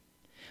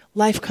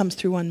 life comes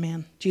through one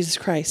man, Jesus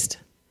Christ.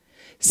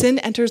 Sin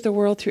enters the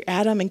world through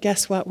Adam, and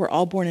guess what? We're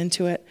all born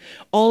into it.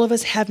 All of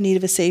us have need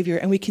of a Savior,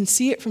 and we can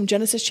see it from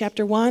Genesis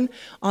chapter 1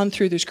 on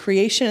through. There's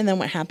creation, and then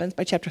what happens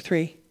by chapter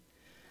 3?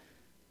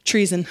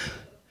 Treason.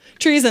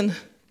 Treason.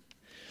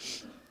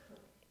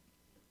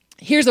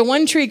 Here's the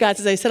one tree God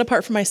says I set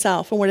apart for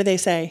myself. And what do they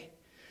say?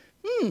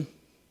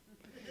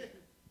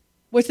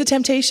 What's the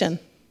temptation?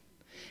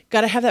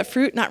 Got to have that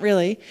fruit? Not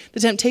really. The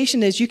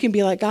temptation is you can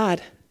be like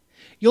God.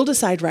 You'll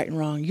decide right and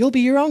wrong. You'll be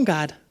your own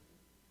God.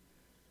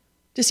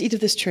 Just eat of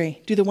this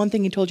tree. Do the one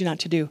thing he told you not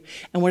to do.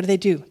 And what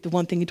do? The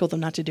one thing he told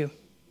them not to do.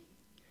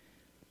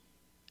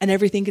 And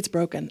everything gets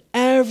broken.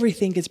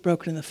 Everything gets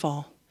broken in the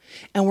fall.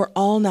 And we're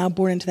all now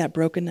born into that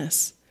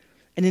brokenness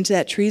and into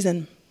that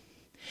treason.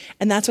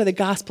 And that's why the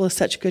gospel is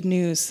such good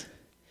news.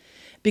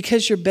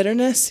 Because your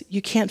bitterness,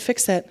 you can't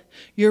fix it.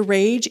 Your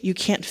rage, you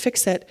can't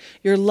fix it.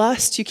 Your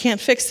lust, you can't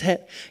fix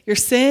it. Your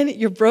sin,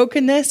 your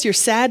brokenness, your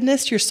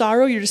sadness, your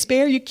sorrow, your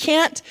despair, you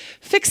can't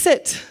fix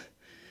it.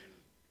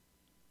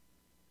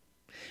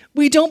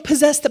 We don't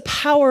possess the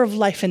power of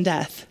life and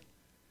death.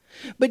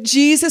 But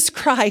Jesus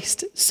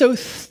Christ so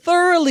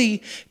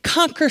thoroughly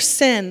conquers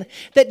sin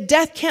that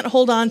death can't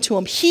hold on to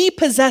him. He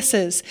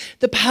possesses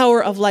the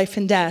power of life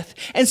and death.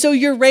 And so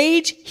your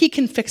rage, he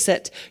can fix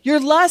it.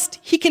 Your lust,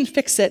 he can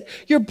fix it.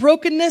 Your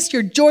brokenness,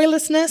 your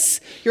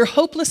joylessness, your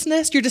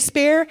hopelessness, your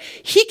despair,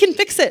 he can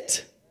fix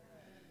it.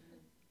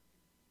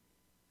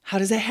 How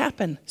does that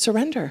happen?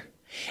 Surrender.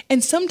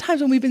 And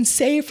sometimes when we've been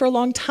saved for a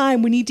long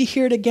time, we need to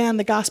hear it again,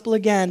 the gospel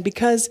again,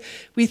 because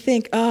we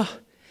think, oh,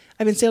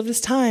 I've been saved this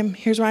time.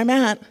 Here's where I'm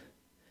at.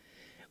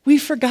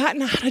 We've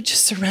forgotten how to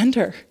just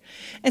surrender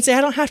and say,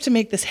 I don't have to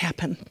make this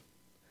happen.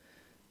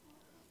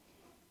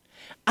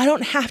 I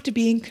don't have to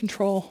be in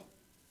control.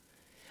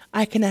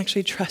 I can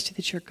actually trust you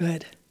that you're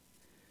good.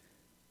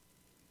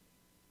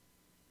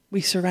 We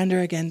surrender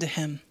again to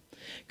him,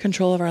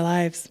 control of our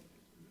lives.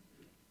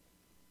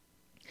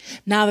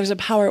 Now there's a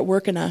power at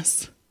work in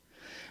us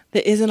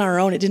that isn't our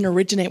own. It didn't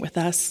originate with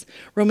us.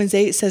 Romans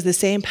 8 says the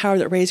same power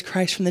that raised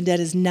Christ from the dead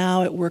is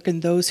now at work in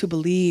those who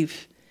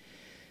believe.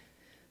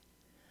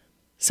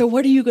 So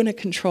what are you going to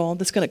control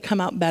that's going to come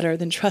out better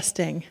than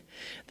trusting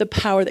the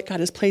power that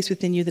God has placed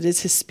within you that is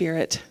his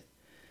Spirit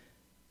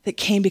that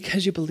came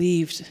because you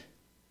believed?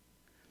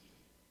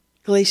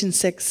 Galatians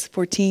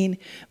 6:14,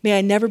 may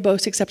I never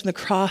boast except in the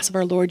cross of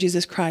our Lord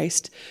Jesus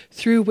Christ,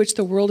 through which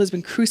the world has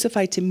been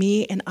crucified to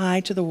me and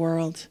I to the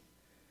world.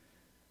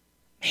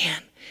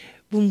 Man,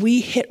 when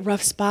we hit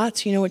rough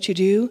spots, you know what you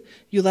do?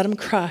 You let them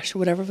crush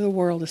whatever the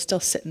world is still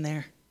sitting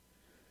there.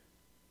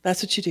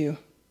 That's what you do.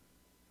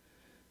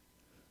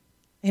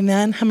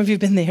 Amen? How many of you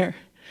have been there?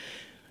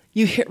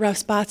 You hit rough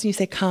spots and you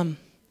say, come.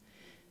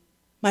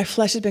 My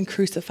flesh has been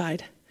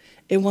crucified.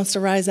 It wants to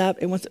rise up.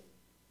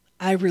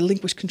 I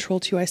relinquish control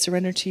to you. I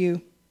surrender to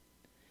you.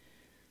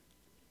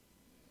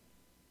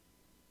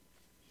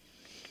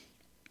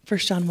 1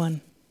 John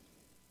 1.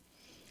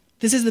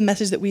 This is the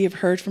message that we have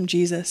heard from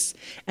Jesus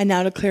and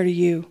now declare to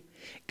you.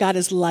 God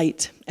is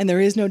light, and there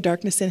is no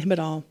darkness in him at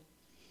all.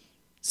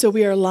 So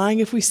we are lying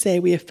if we say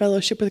we have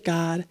fellowship with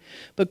God,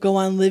 but go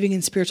on living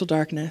in spiritual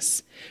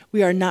darkness.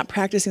 We are not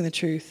practicing the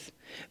truth.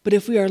 But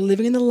if we are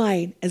living in the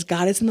light, as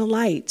God is in the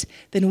light,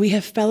 then we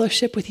have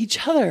fellowship with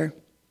each other.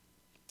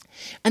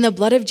 And the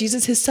blood of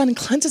Jesus, his son,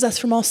 cleanses us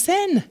from all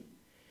sin.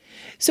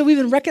 So we've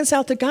been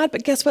reconciled to God,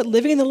 but guess what?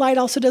 Living in the light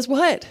also does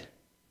what?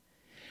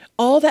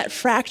 All that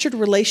fractured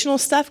relational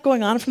stuff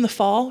going on from the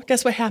fall,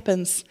 guess what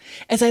happens?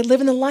 As I live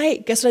in the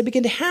light, guess what I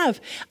begin to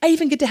have? I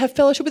even get to have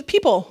fellowship with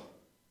people.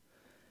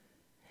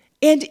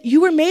 And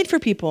you were made for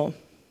people.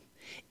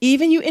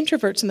 Even you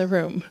introverts in the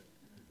room.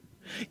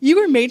 You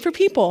were made for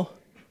people.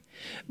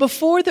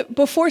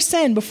 Before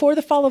sin, before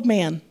the fall of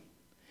man,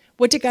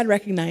 what did God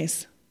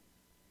recognize?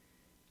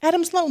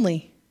 Adam's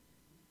lonely.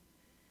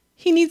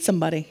 He needs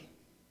somebody.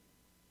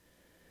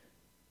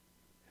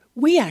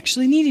 We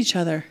actually need each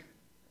other.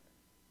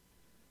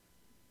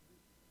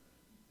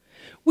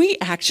 We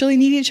actually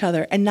need each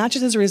other, and not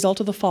just as a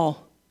result of the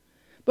fall.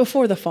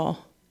 Before the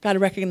fall, God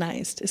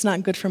recognized it's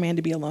not good for man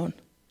to be alone.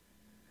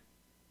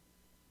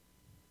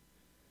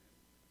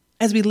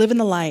 As we live in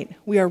the light,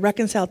 we are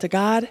reconciled to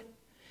God,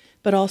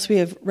 but also we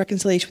have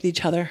reconciliation with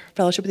each other,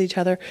 fellowship with each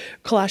other.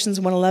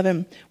 Colossians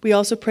 1:11, we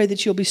also pray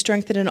that you'll be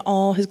strengthened in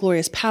all his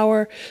glorious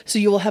power, so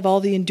you will have all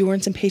the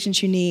endurance and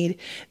patience you need.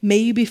 May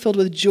you be filled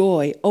with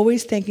joy,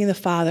 always thanking the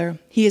Father.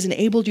 He has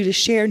enabled you to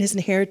share in his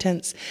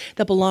inheritance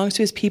that belongs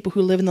to his people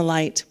who live in the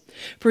light.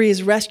 For he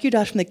has rescued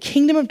us from the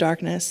kingdom of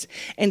darkness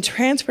and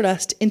transferred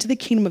us into the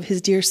kingdom of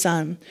his dear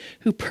Son,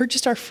 who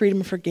purchased our freedom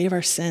and forgave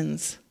our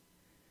sins.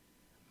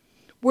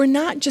 We're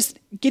not just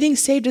getting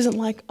saved isn't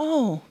like,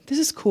 oh, this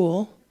is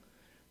cool.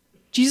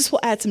 Jesus will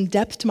add some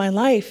depth to my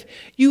life.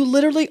 You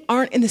literally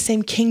aren't in the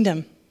same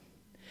kingdom.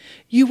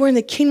 You were in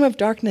the kingdom of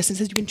darkness and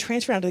says you've been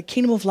transferred out to the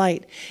kingdom of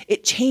light.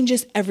 It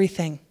changes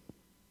everything.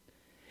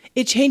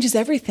 It changes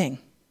everything.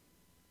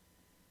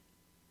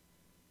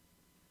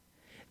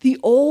 The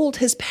old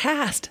has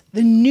passed.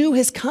 The new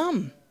has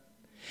come.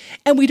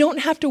 And we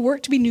don't have to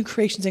work to be new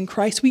creations in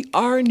Christ. We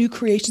are new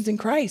creations in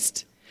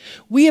Christ.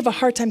 We have a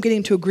hard time getting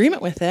into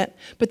agreement with it,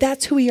 but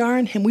that's who we are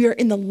in him. We are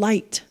in the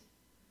light.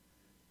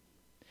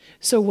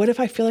 So what if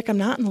I feel like I'm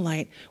not in the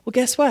light? Well,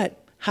 guess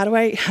what?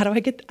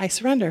 I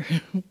surrender.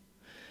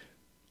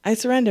 I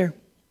surrender.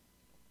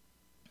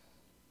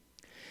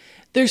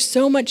 There's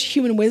so much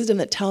human wisdom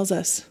that tells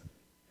us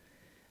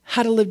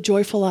how to live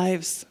joyful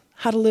lives,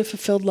 how to live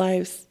fulfilled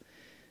lives,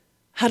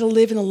 how to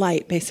live in the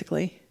light,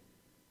 basically.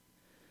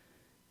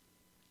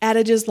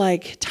 Adages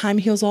like time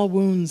heals all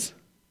wounds.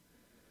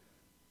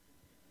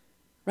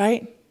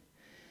 Right?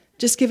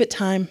 Just give it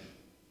time.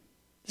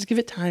 Just give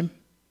it time.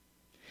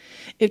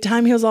 If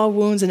time heals all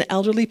wounds, then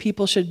elderly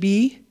people should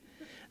be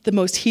the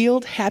most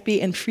healed,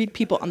 happy, and freed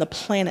people on the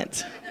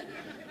planet.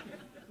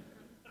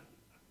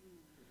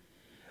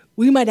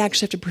 We might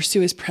actually have to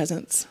pursue his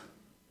presence.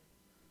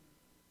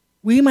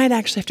 We might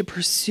actually have to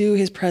pursue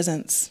his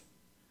presence.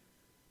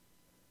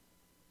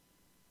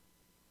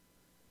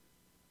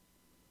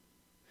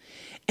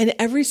 And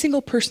every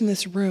single person in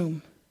this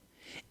room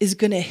is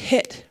going to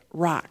hit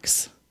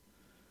rocks.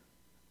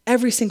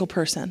 Every single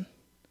person.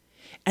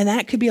 And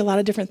that could be a lot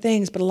of different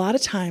things, but a lot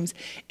of times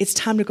it's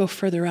time to go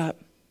further up.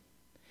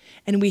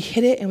 And we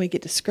hit it and we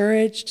get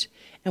discouraged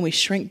and we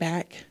shrink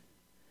back.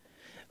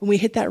 When we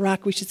hit that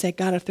rock, we should say,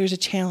 God, if there's a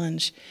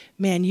challenge,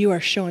 man, you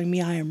are showing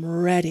me I am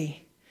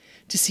ready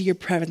to see your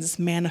presence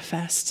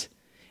manifest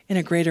in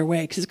a greater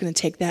way, because it's going to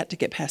take that to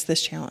get past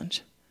this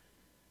challenge.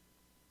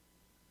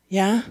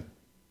 Yeah?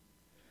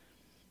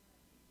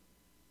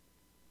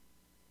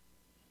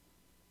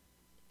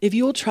 If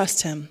you will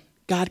trust him,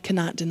 God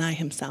cannot deny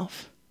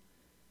himself.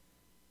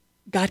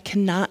 God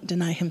cannot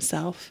deny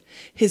himself.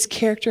 His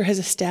character has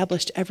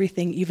established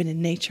everything, even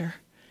in nature.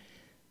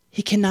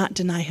 He cannot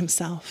deny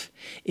himself.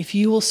 If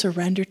you will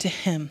surrender to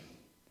him,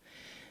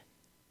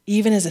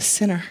 even as a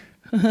sinner,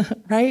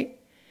 right?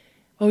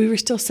 While we were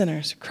still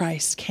sinners,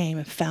 Christ came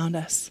and found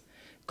us,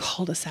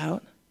 called us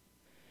out.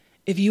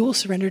 If you will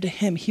surrender to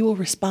him, he will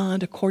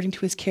respond according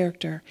to his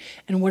character.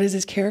 And what is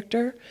his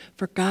character?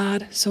 For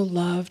God so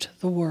loved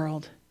the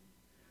world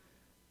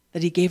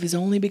that he gave his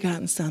only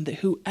begotten Son, that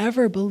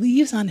whoever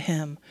believes on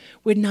him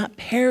would not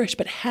perish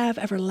but have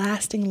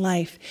everlasting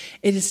life.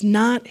 It is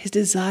not his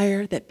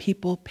desire that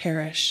people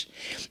perish.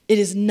 It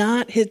is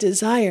not his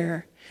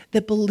desire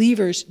that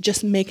believers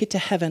just make it to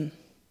heaven,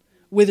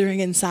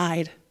 withering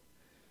inside.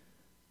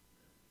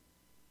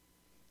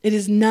 It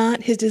is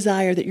not his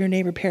desire that your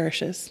neighbor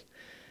perishes.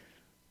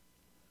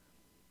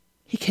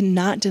 He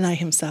cannot deny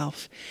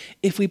himself.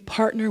 If we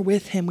partner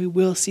with him, we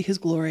will see his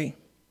glory.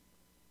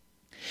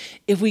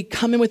 If we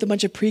come in with a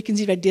bunch of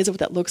preconceived ideas of what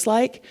that looks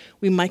like,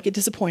 we might get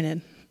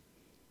disappointed.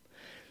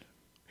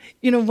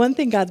 You know, one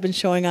thing God's been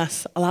showing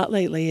us a lot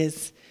lately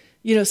is,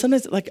 you know,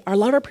 sometimes like a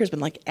lot of our prayers have been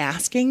like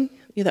asking,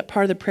 you know, that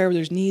part of the prayer where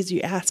there's needs you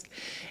ask.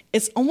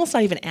 It's almost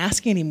not even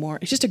asking anymore.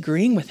 It's just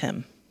agreeing with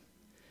him.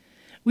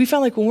 We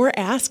found like when we're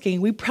asking,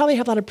 we probably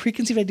have a lot of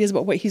preconceived ideas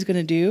about what he's going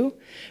to do.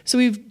 So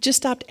we've just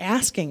stopped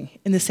asking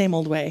in the same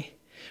old way.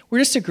 We're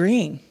just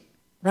agreeing,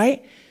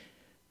 right?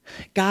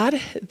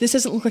 God, this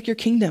doesn't look like your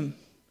kingdom.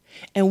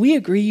 And we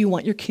agree you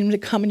want your kingdom to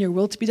come and your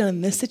will to be done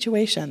in this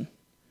situation.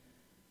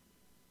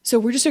 So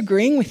we're just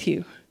agreeing with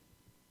you.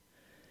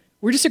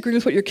 We're just agreeing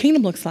with what your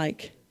kingdom looks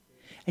like.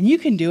 And you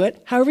can do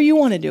it however you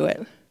want to do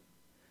it.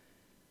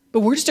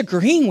 But we're just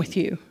agreeing with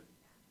you.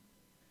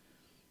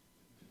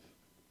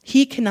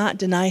 He cannot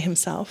deny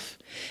himself.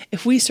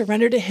 If we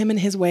surrender to him in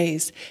his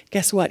ways,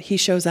 guess what? He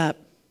shows up.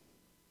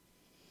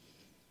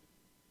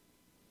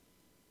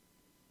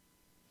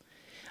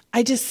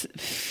 I just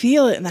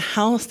feel it in the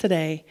house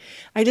today.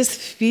 I just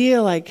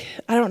feel like,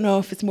 I don't know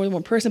if it's more than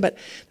one person, but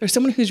there's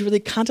someone who's really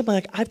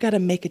contemplating, like, I've got to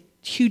make a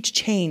huge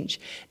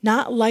change.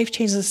 Not life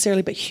change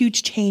necessarily, but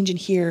huge change in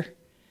here.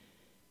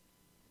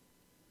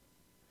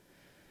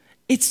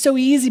 It's so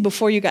easy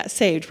before you got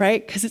saved,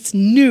 right? Because it's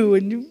new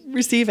and you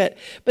receive it.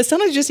 But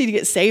sometimes you just need to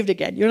get saved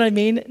again. You know what I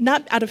mean?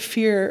 Not out of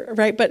fear,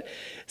 right? But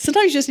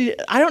sometimes you just need,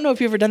 I don't know if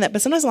you've ever done that,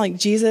 but sometimes I'm like,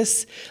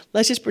 Jesus,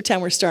 let's just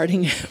pretend we're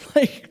starting.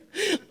 Like,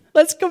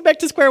 let's go back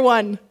to square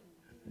one.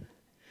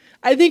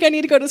 I think I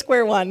need to go to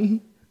square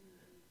one.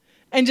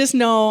 And just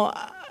know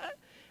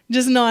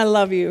I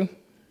love you.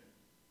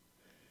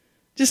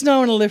 Just know I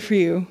want to live for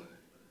you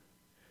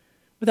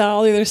without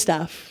all the other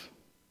stuff.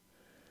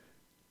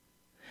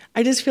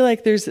 I just feel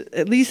like there's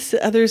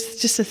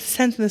just a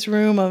sense in this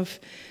room of,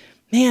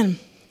 man,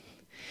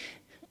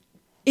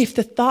 if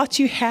the thoughts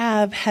you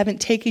have haven't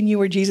taken you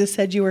where Jesus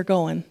said you were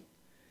going,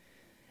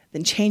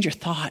 then change your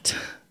thought.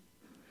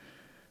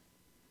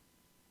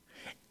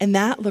 And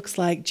that looks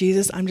like,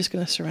 Jesus, I'm just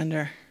going to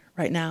surrender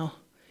right now.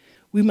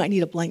 We might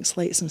need a blank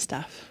slate, some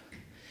stuff.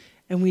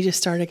 And we just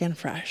start again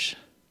fresh.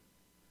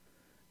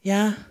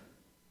 Yeah?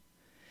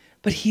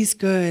 But he's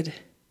good.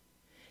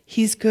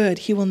 He's good.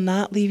 He will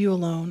not leave you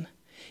alone.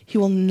 He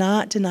will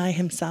not deny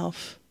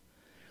himself.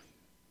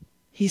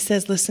 He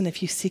says, listen,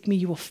 if you seek me,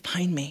 you will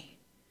find me.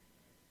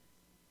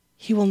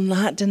 He will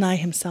not deny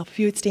himself. If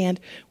you would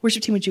stand,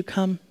 worship team, would you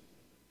come?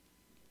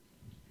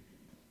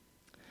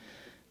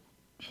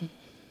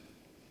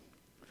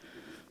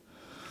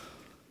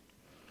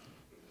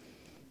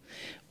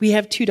 We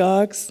have 2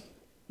 dogs.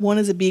 One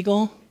is a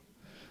beagle,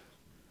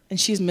 and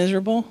she's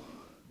miserable.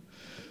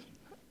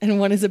 And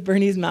one is a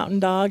Bernese Mountain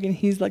Dog, and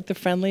he's like the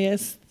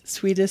friendliest,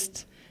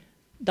 sweetest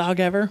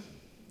dog ever.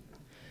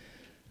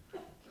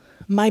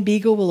 My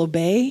beagle will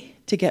obey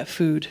to get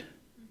food.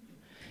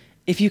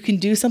 If you can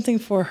do something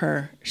for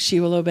her,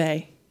 she will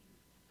obey.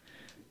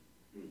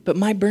 But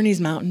my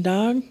Bernese Mountain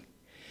Dog,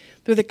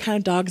 they're the kind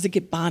of dogs that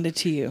get bonded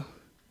to you.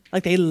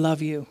 Like they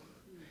love you.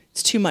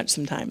 It's too much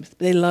sometimes, but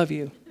they love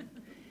you.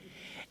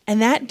 And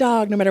that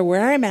dog, no matter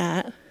where I'm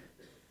at,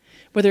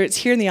 whether it's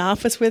here in the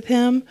office with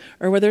him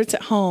or whether it's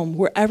at home,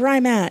 wherever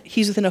I'm at,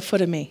 he's within a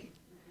foot of me.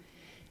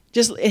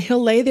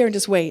 He'll lay there and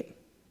just wait.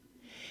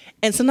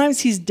 And sometimes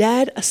he's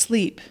dead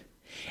asleep.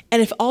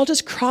 And if I'll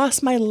just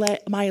cross my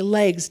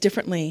legs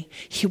differently,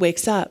 he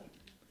wakes up.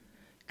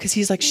 because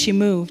he's like, she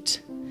moved.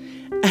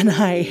 And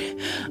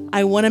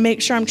I want to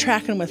make sure I'm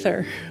tracking with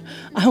her.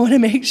 I want to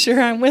make sure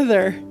I'm with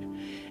her.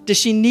 Does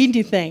she need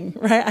anything,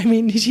 right? I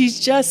mean, he's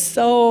just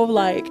so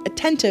like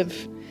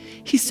attentive.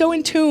 He's so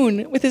in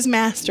tune with his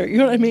master, you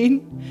know what I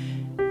mean?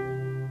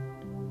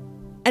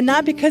 And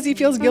not because he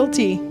feels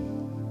guilty.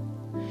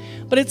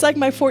 But it's like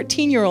my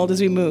 14-year-old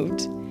as we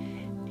moved.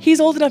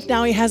 He's old enough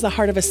now, he has the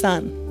heart of a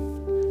son,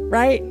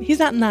 right? He's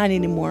not 9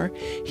 anymore.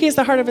 He has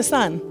the heart of a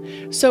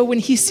son. So when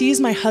he sees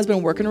my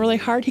husband working really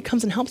hard, he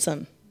comes and helps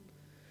him,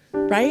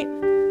 right?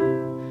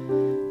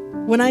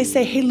 When I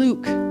say, hey,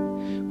 Luke,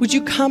 would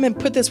you come and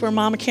put this where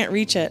mama can't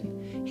reach it?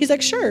 He's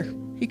like, sure.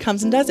 He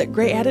comes and does it.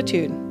 Great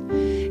attitude.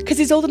 Because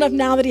he's old enough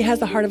now that he has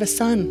the heart of a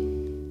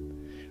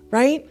son,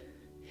 right?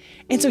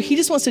 And so he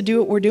just wants to do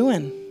what we're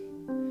doing.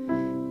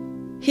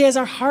 He has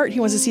our heart he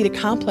wants to see it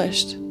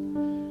accomplished.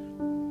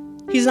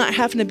 He's not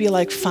having to be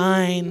like,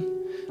 fine,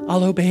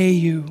 I'll obey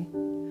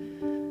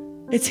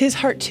you. It's his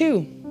heart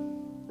too.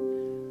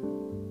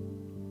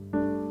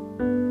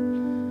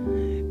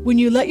 When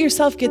you let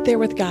yourself get there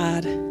with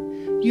God,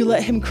 you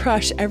let him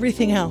crush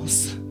everything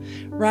else,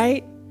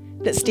 right?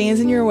 That stands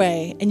in your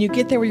way. And you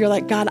get there where you're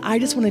like, God, I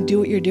just want to do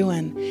what you're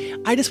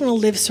doing. I just want to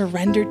live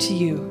surrendered to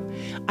you.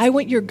 I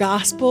want your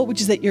gospel,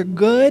 which is that you're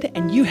good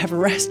and you have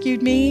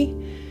rescued me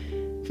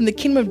from the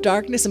kingdom of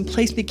darkness and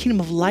placed me in the kingdom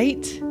of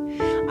light.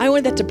 I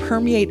want that to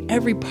permeate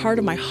every part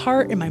of my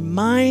heart and my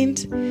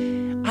mind.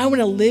 I want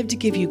to live to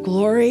give you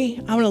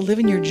glory. I want to live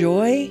in your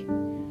joy.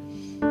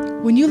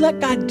 When you let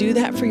God do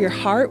that for your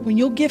heart, when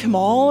you'll give him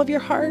all of your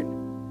heart,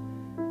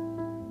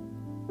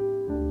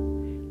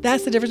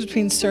 that's the difference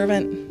between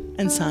servant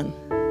and son.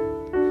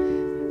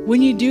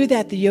 When you do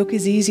that, the yoke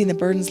is easy and the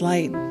burden's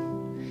light.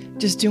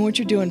 Just doing what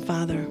you're doing,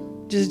 Father.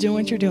 Just doing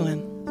what you're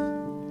doing.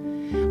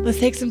 Let's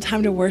take some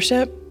time to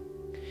worship.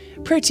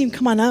 Prayer team,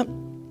 come on up.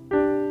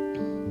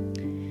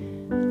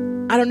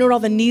 I don't know what all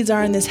the needs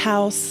are in this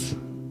house,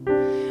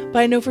 but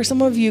I know for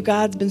some of you,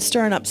 God's been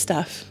stirring up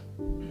stuff.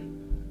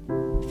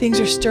 Things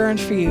are stirring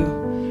for you.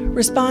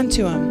 Respond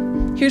to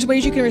him. Here's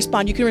ways you can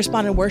respond. You can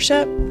respond in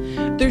worship.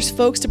 There's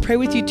folks to pray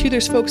with you too.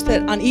 There's folks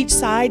that on each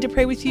side to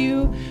pray with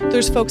you.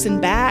 There's folks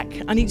in back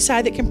on each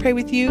side that can pray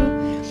with you.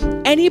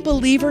 Any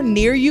believer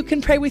near you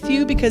can pray with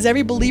you because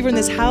every believer in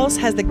this house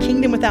has the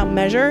kingdom without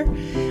measure.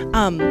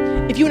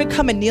 If you want to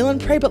come and kneel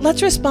and pray, but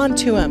let's respond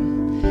to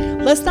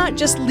him. Let's not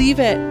just leave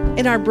it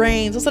in our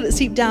brains. Let's let it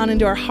seep down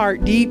into our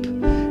heart, deep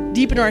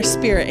into our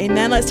spirit.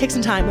 Amen. Let's take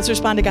some time. Let's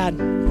respond to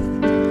God.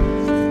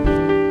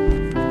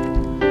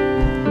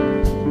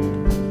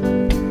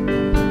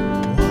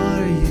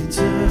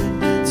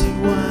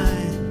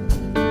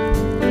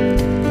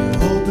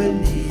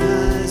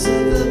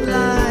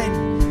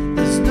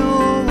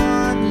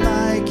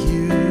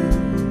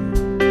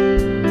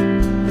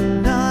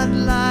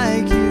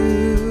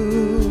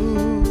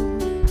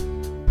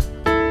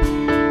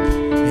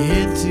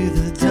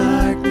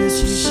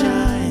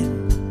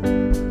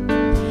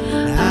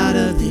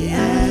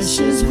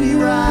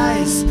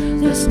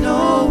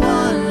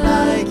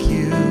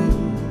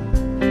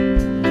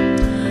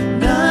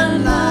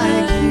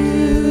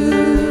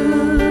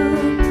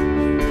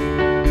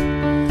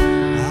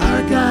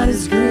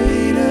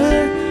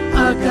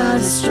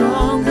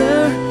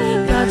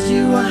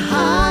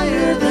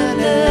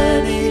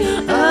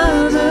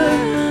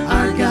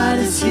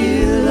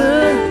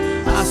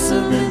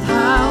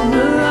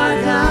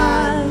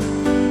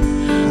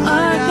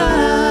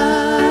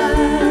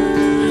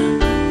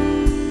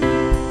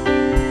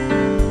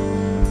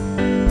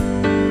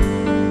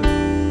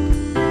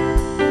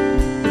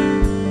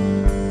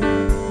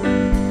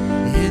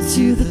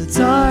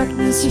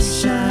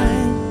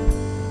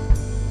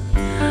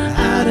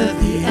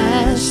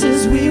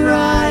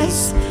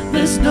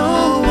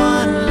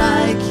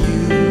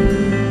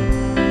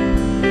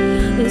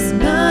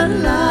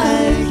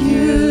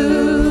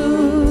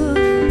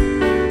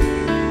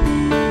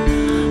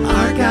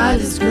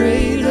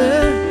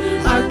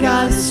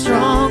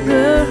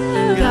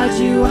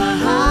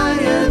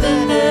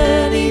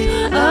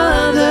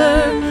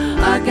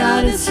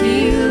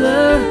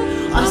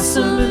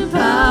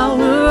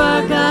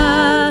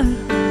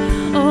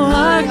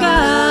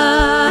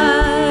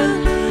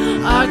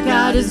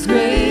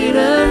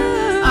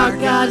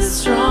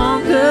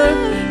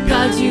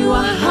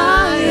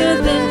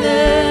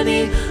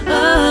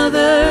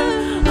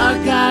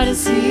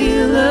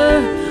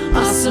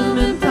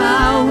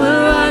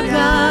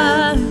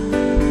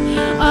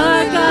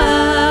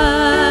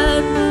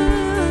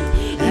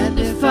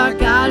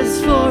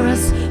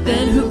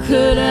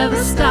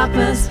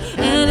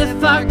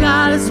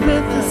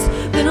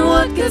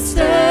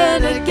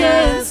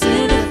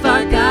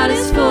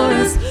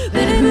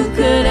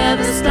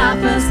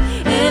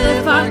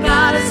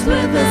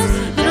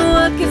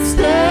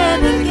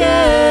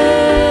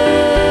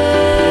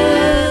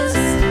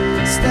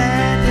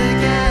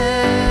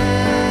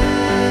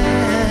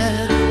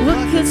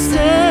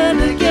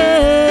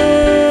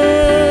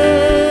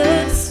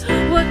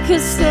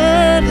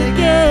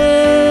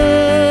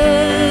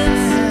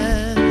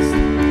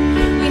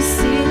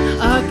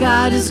 God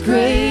God is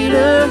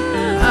greater,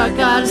 our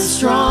God is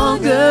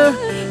stronger.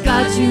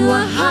 God, you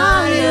are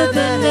higher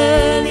than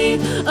any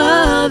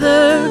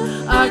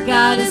other. Our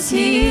God is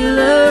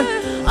healer,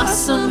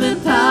 awesome in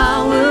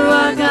power,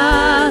 our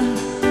God.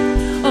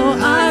 Oh,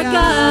 our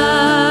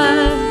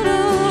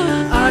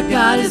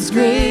God is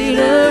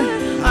greater,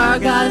 our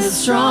God is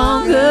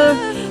stronger.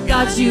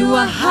 God, you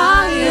are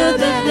higher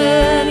than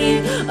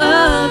any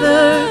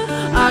other.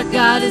 Our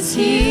God is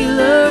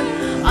healer,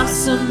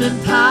 awesome in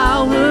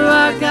power,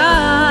 our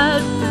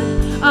God.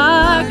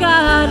 Our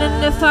God,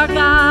 and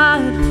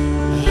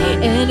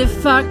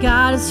if our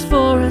God is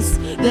for us,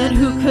 then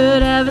who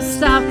could ever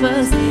stop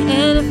us?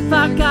 And if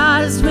our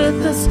God is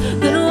with us,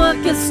 then what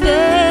can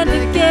stand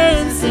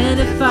against?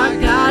 And if our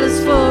God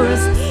is for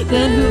us,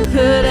 then who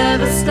could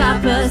ever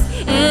stop us?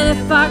 And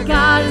if our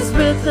God is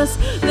with us,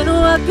 then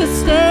what could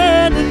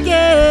stand against?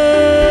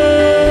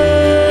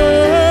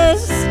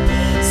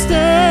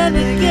 Stand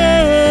against?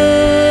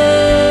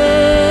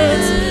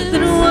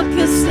 Then what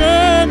could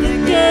stand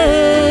against?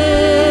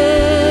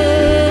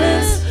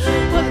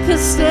 What could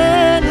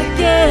stand against?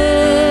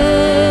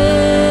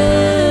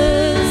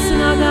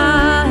 And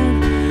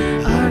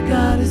our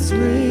God is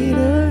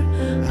greater,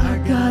 our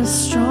God is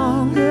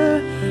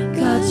stronger.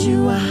 God,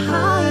 you are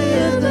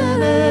higher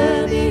than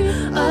any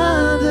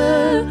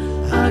other.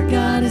 Our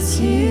God is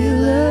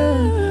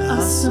healer,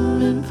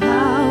 awesome in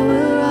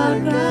power, our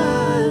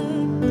God.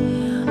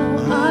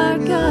 Oh, our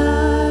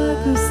God.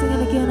 Can we sing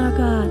it again, our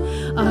God?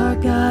 Our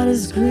God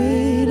is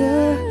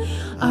greater,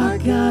 our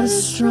God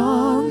is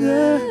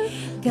stronger.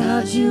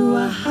 God, you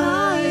are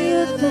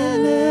higher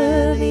than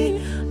any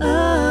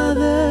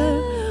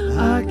other.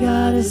 Our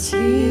God is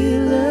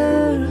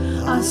healer,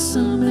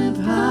 awesome in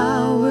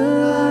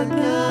power, our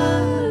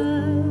God.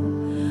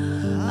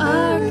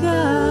 Our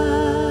God.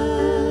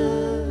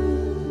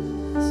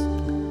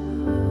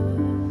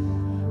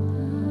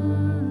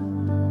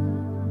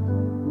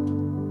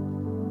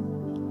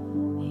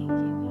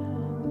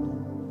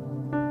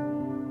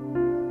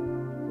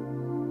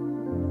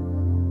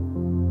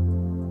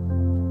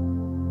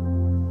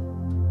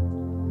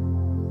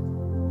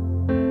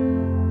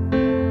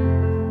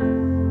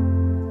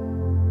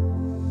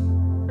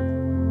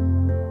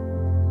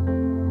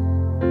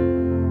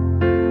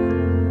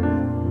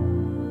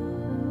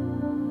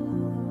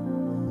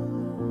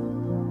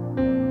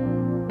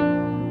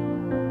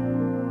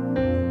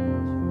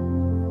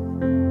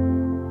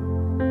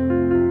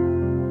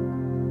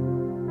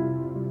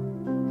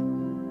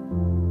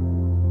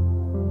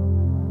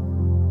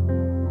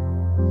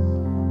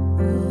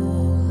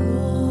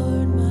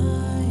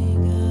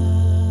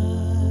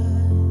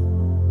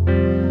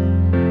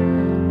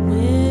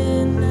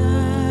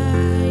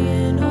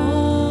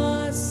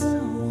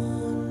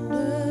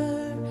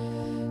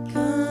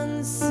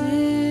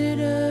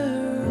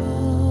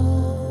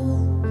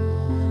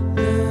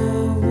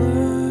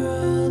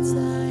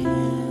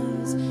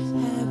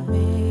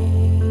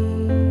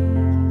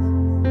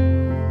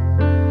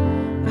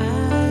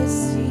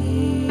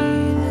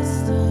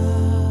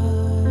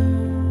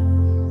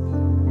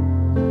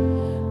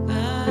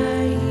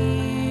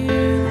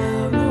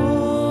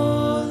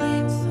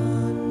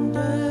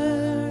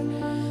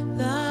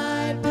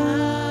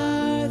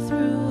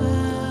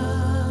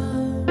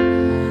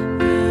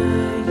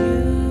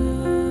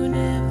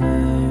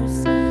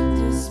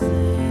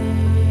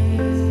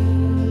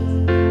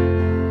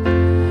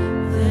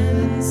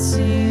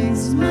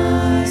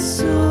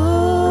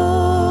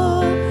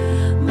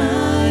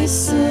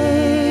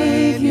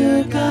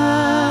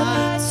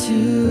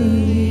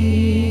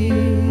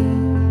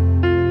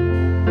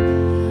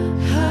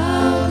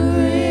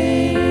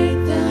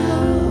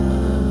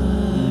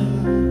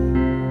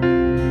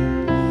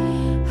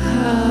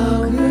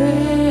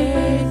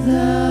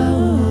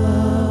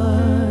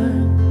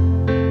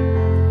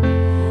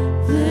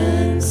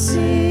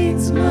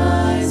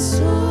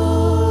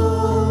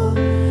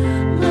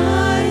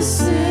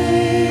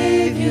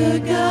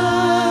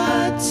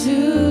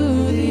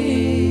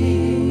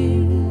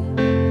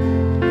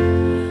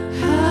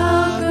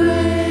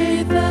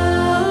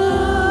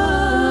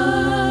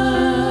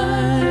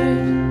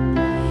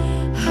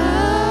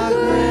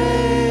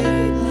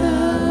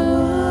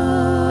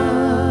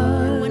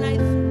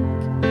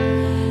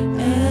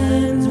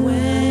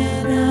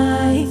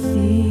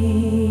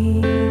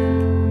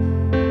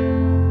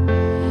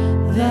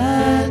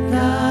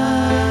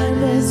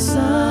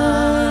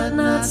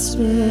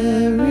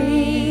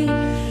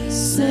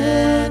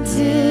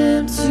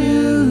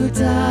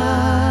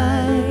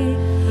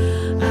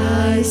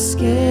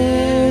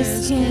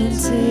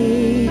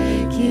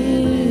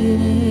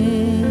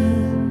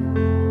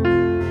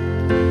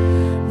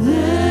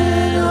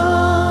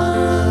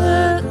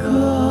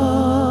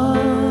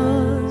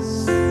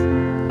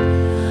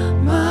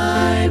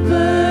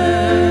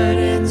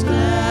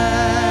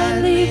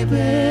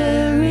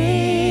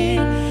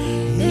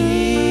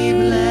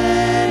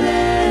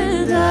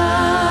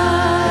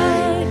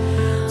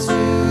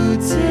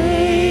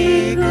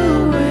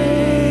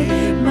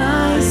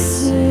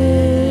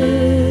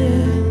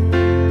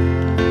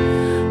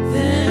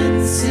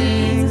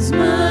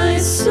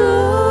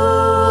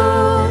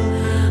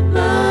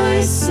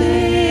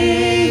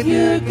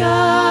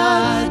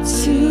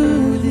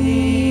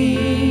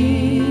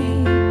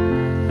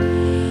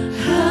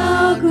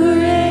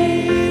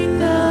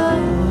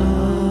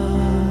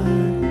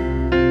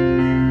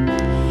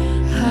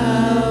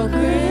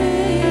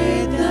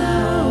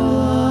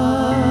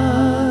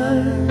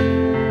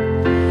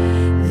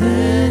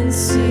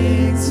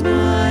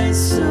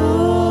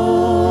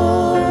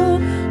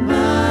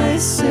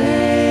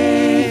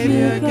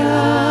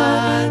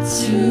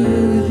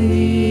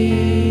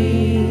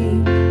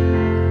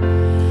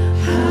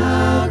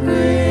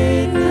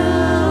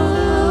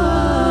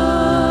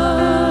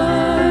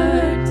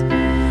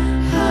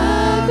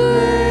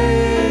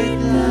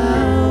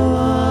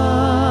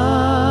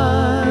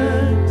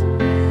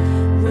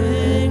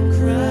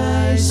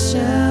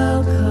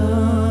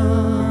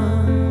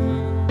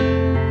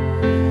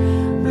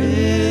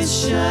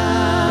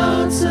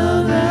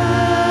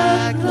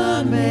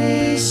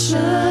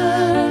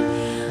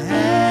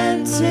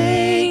 and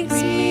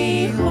takes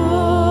me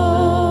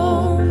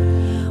home.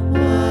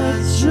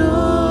 What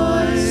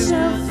joy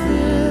shall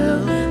fill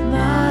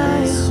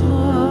my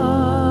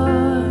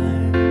heart?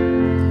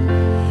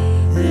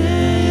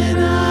 Then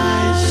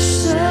I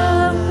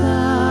shall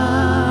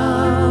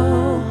bow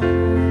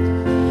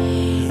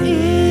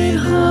in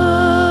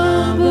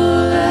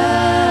humble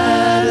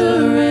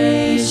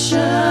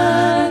adoration,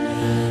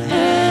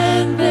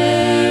 and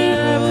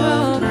there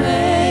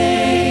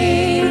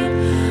proclaim,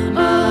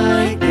 oh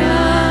my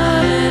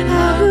God,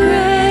 how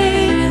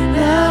great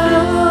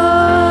thou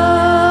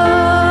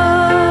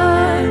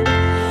art.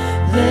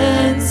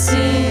 Then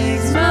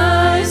sings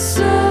my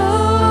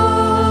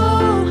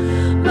soul,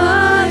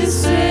 my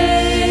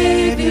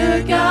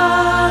Savior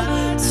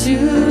God, to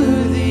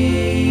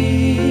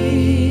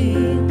thee.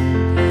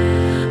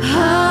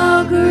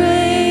 How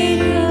great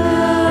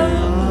thou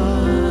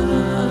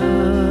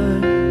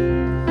art,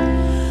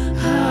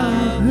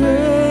 how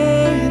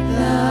great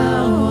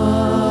thou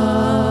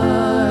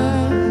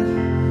art.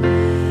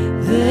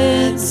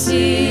 Then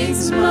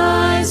sings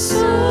my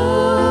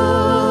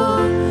soul,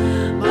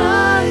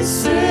 my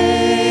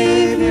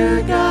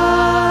Savior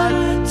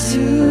God,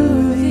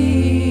 to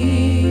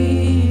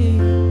thee.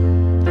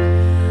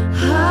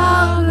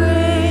 How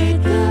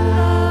great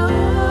thou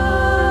art,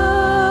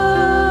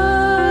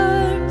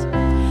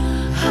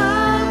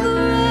 how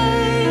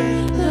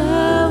great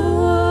thou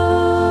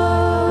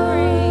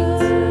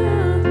art,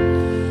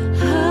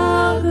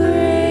 how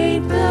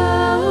great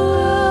thou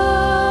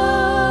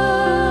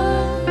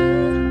art,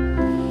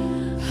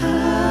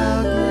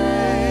 how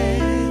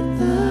great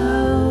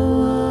thou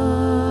art.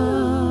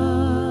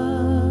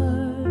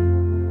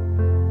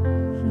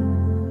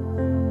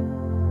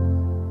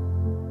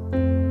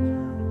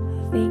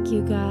 Thank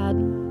you, God.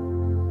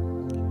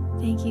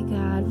 Thank you,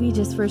 God. We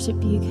just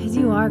worship you because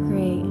you are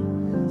great.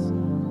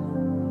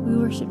 We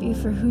worship you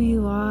for who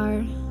you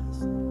are.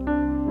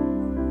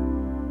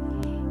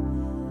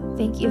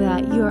 Thank you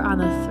that you are on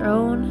the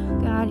throne,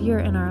 God. You're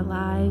in our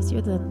lives.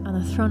 You're on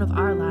the throne of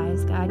our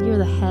lives, God. You're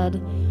the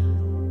head.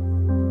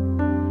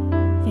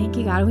 Thank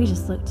you, God. We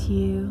just look to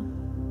you.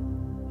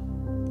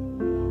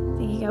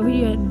 Thank you, God.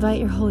 We invite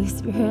your Holy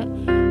Spirit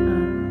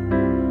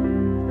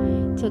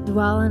to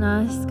dwell in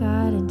us,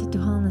 God, and to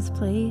dwell in this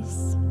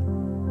place.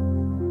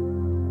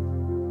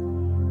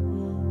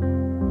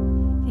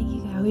 Thank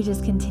you, God. We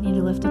just continue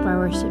to lift up our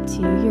worship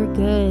to you. You're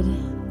good.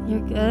 You're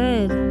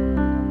good.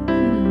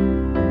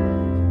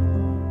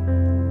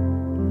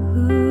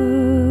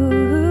 Ooh,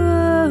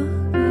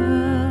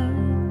 God.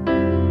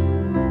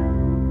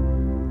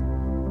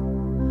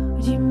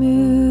 Would you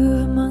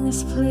move among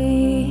this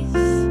place?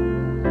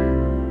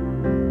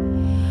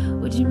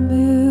 Would you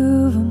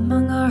move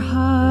among our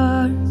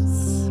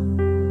hearts?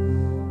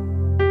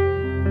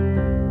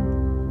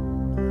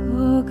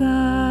 Oh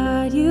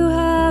God, you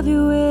have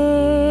your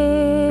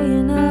way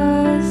in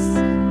us.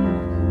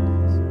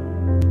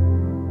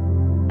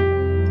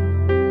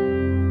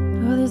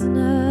 Oh,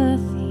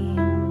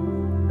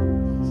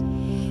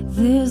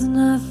 there's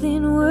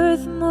nothing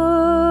worth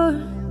more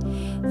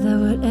that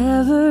would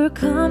ever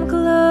come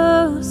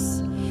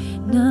close.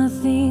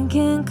 Nothing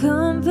can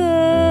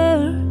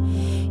compare.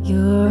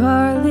 You're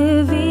our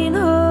living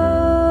hope.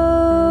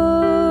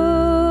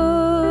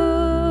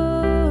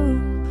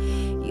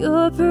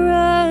 Your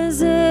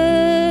presence,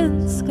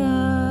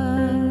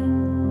 God.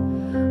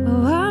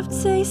 Oh, I've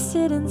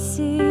tasted and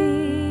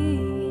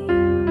seen.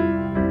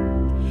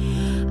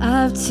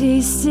 I've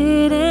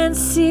tasted and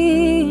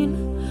seen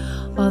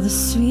all the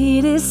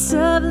sweetest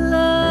of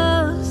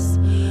loves.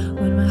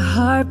 When my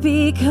heart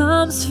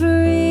becomes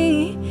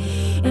free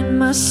and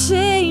my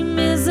shame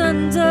is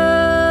undone,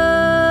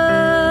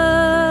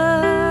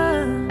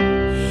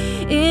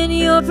 in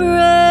your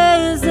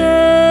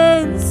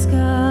presence,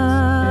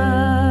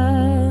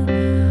 God,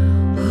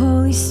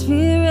 Holy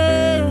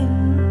Spirit,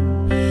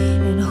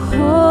 and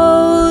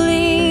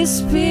Holy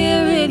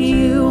Spirit,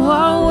 you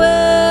are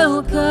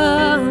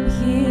welcome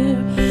here.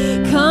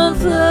 Come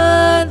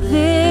flood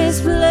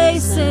this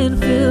place and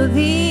fill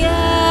the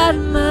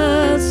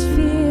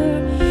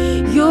atmosphere.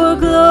 Your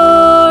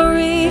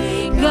glory,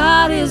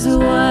 God, is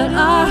what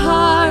our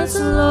hearts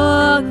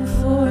long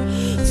for,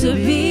 to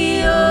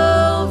be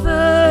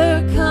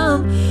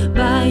overcome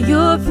by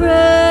your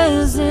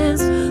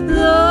presence,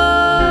 Lord.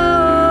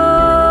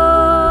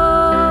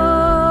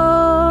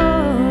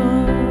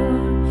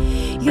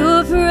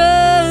 Your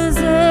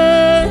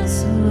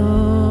presence,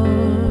 Lord.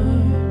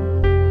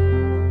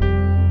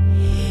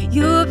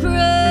 Your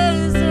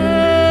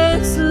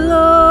presence, Lord.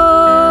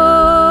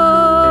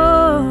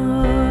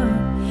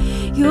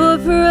 Your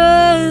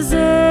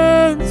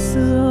presence,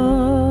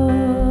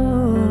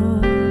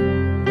 Lord.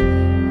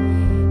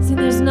 See,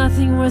 there's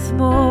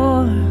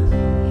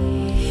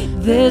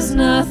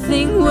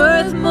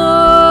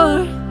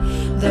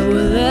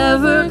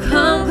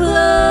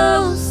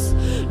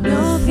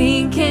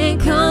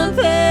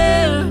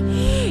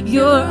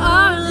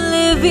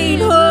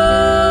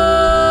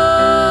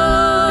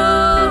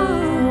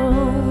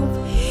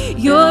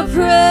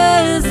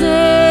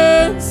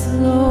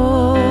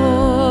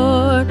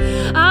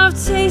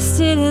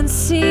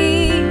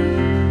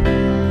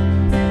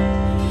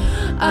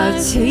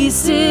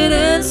tasted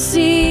and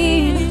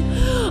seen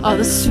all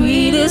the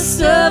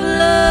sweetest of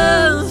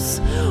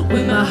loves,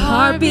 when my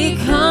heart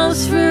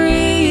becomes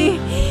free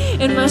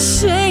and my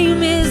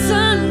shame is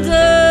undone.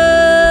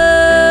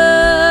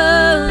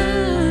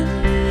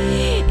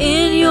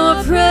 In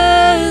your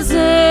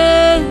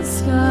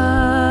presence,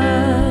 God,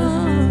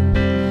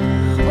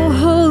 oh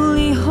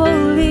holy,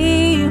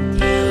 holy,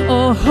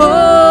 oh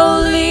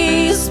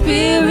Holy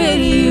Spirit,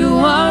 you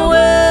are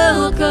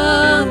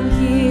welcome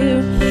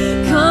here.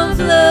 Come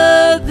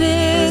flood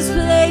this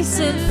place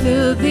and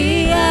fill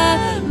the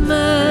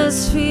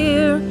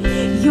atmosphere.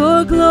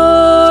 Your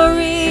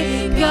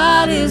glory,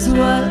 God, is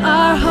what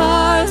our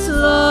hearts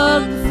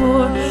long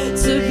for,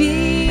 to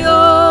be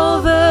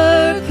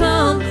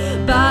overcome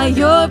by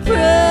your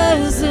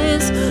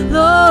presence,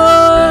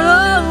 Lord.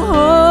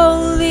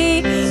 Oh,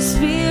 Holy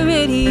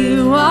Spirit,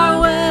 you are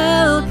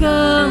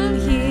welcome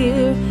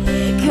here.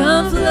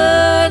 Come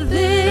flood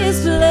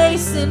this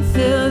place and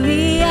fill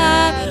the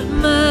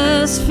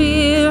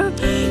atmosphere.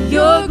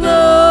 Your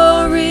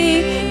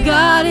glory,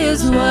 God,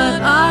 is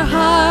what our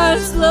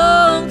hearts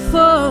long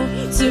for,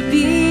 to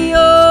be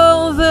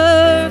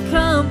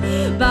overcome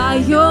by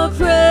your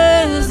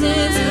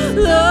presence,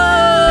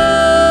 Lord.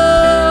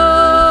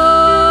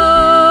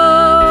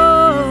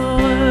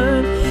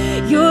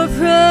 Your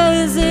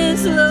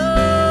presence, Lord.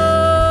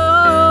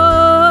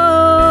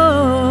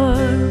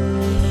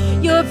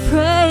 Your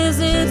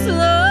presence,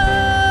 Lord.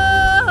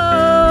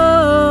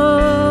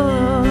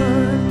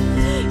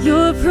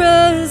 Your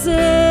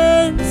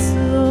presence,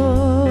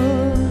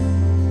 Lord.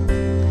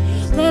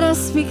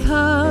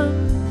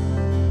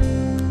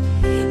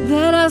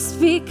 Let us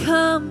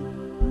become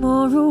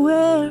more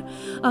aware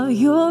of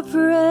your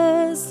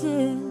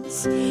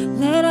presence.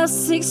 Let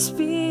us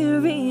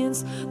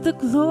experience the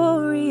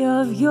glory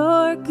of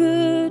your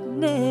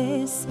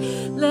goodness.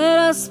 Let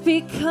us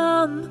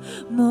become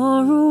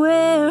more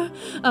aware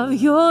of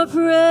your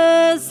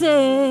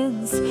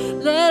presence.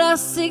 Let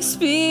us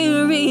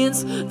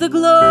experience the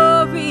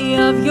glory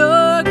of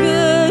your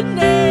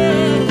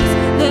goodness.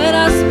 Let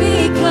us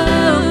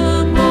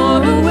become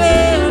more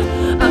aware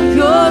of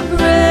your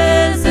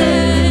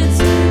presence.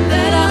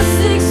 Let us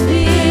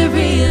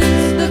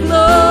experience the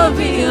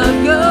glory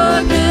of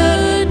your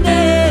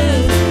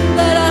goodness.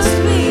 Let us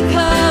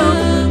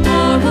become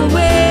more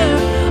aware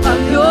of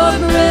your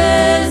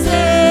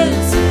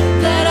presence.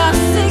 Let us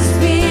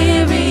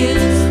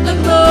experience the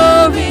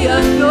glory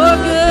of your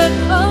good.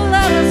 Oh,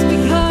 let us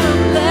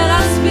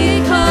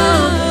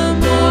become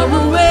more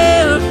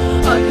aware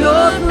of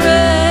your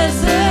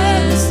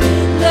presence.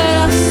 Let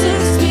us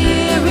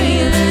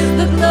experience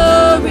the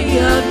glory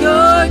of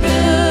your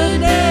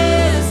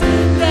goodness.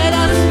 Let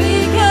us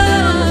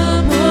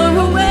become more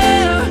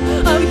aware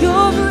of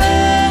your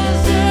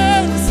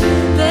presence.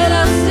 Let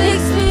us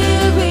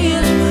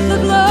experience the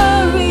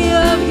glory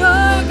of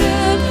your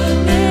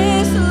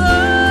goodness, Lord.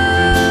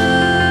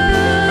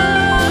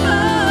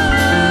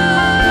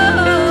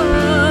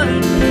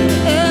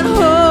 And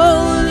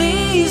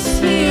Holy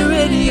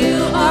Spirit,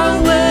 you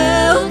are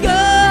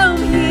welcome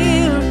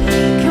here.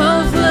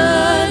 Come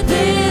flood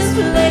this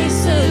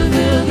place and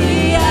fill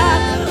the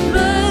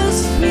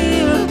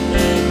atmosphere.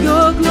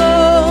 Your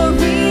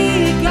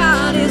glory,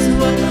 God, is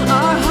what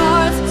our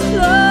hearts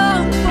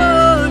long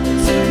for,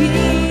 to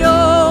be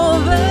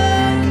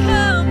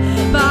overcome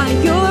by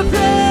your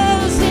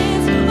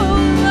presence, oh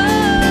Lord.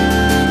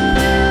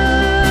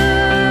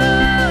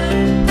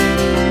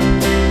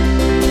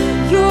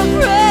 Your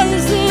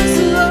presence,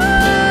 Lord.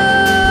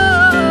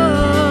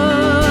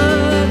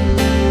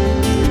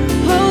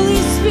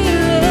 Holy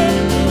Spirit,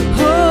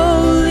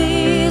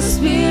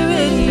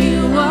 you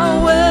are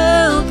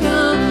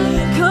welcome.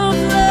 Come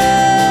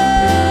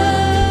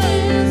flood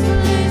this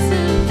place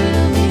and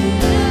fill the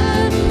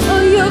atmosphere.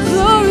 Oh, your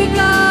glory,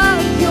 God,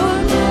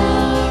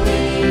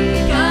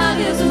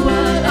 is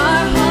what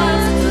our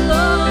hearts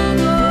long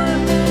for,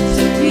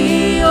 to be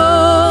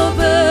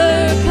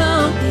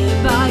overcome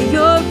by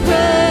your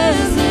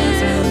presence,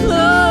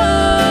 Lord.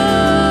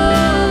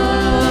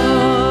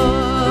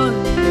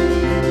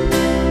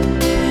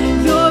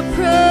 Your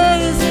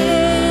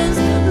presence,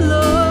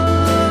 Lord.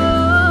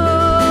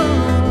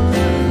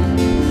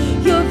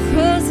 Your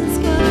presence,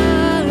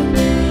 God.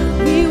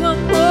 We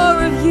want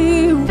more of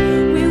you.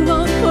 We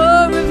want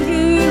more of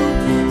you.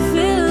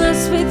 Fill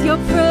us with your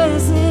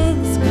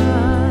presence,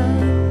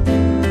 God.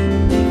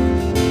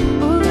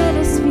 Oh, let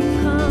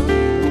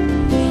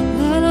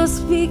us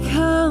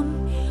become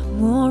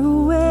more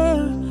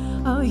aware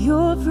of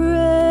your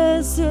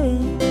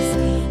presence.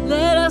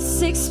 Let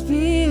us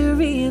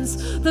experience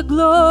the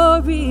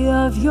glory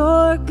of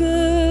your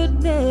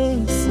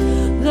goodness.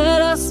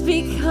 Let us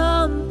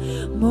become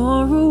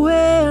more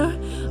aware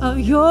of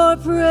your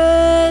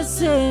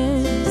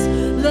presence.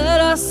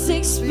 Let us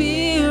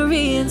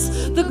experience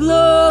the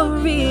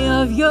glory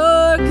of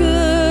your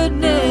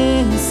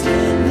goodness.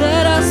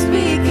 Let us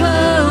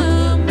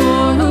become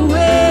more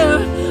aware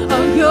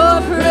of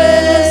your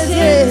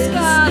presence,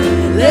 God.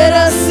 Let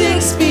us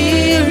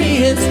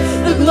experience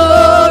the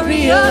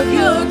glory of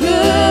your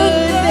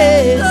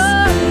goodness.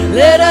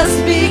 Let us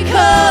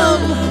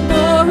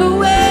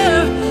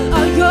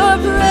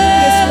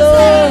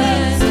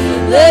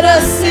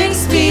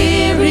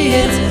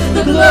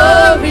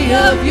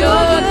of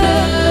your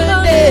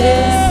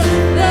goodness.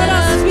 Let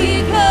us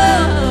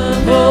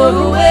become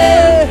more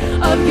aware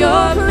of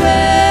your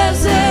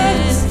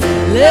presence.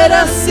 Let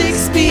us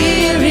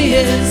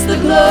experience the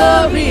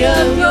glory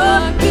of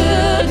your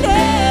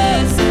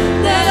goodness.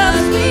 Let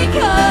us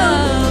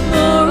become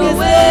more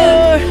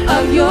aware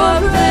of your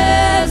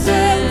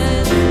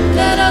presence.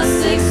 Let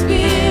us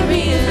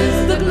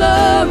experience the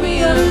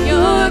glory of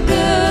your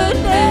goodness.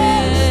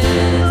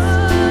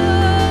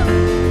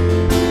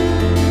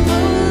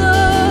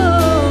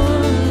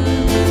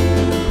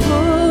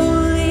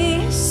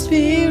 Holy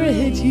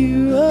Spirit,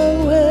 you are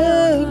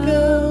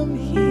welcome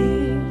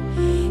here.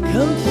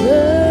 Come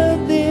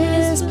flood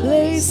this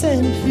place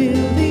and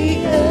fill the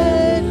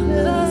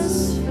atmosphere.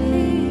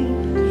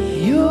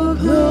 Your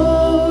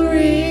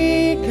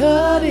glory,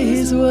 God,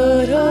 is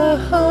what our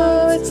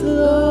hearts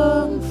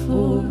long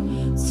for.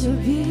 To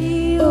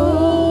be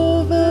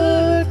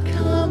overcome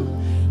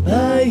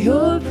by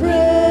your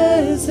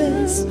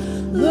presence,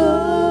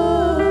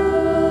 Lord.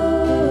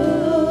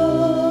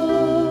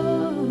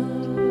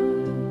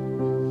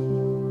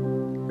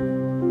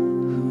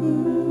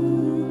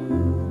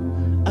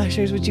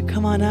 Ushers, would you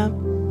come on up?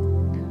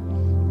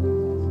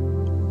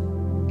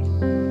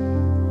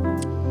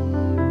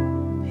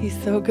 He's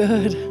so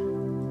good.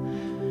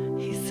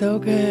 He's so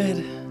good.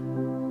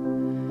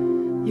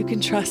 You can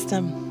trust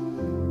him.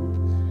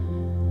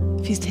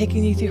 If he's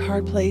taking you through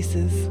hard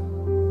places,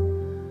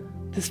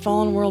 this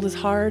fallen world is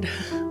hard.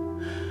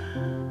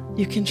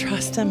 You can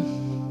trust him.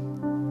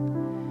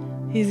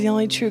 He's the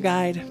only true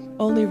guide,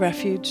 only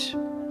refuge.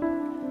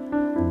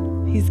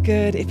 He's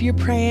good. If you're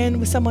praying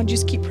with someone,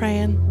 just keep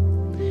praying.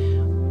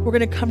 We're going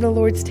to come to the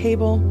Lord's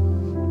table.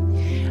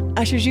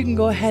 Ushers, you can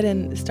go ahead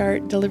and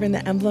start delivering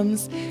the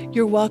emblems.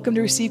 You're welcome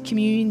to receive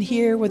communion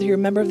here, whether you're a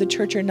member of the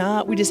church or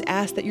not. We just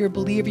ask that you're a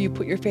believer, you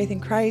put your faith in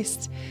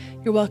Christ.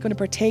 You're welcome to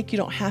partake. You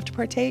don't have to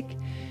partake,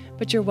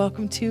 but you're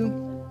welcome to.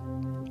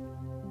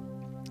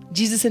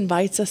 Jesus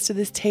invites us to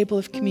this table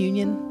of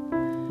communion.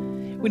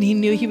 When he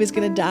knew he was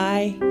going to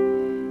die,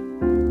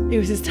 it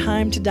was his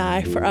time to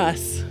die for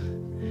us.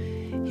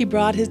 He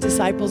brought his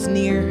disciples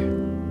near,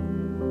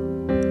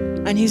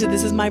 and he said,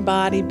 "This is my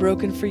body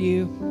broken for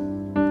you."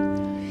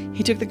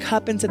 He took the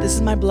cup and said, "This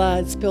is my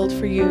blood spilled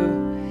for you.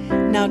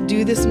 Now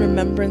do this in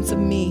remembrance of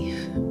me."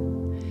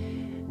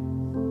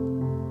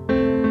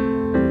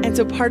 And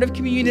so part of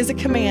communion is a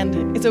command.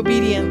 It's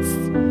obedience.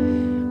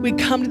 We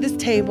come to this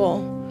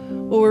table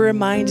where we're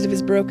reminded of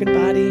his broken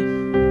body,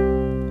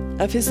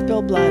 of his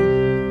spilled blood.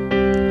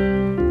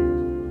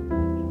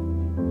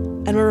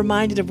 And we're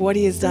reminded of what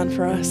he has done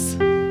for us.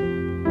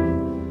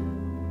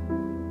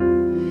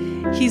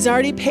 He's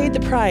already paid the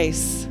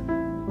price.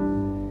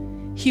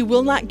 He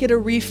will not get a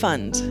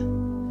refund.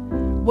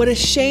 What a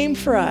shame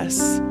for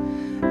us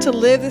to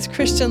live this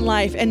Christian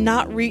life and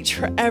not reach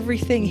for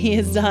everything he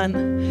has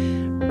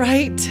done,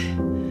 right?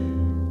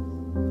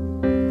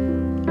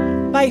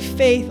 By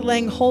faith,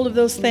 laying hold of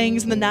those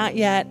things in the not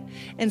yet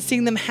and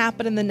seeing them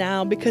happen in the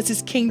now, because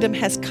his kingdom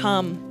has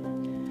come.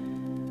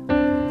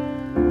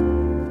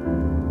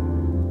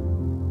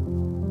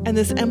 And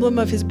this emblem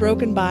of his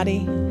broken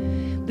body,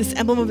 this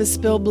emblem of his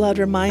spilled blood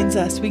reminds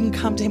us we can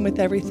come to him with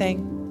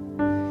everything.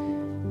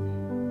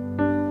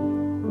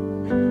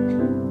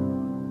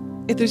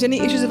 If there's any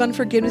issues of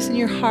unforgiveness in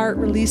your heart,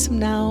 release them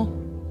now.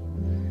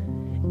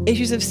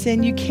 Issues of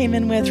sin you came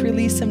in with,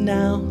 release them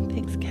now.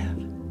 Thanks, Kev.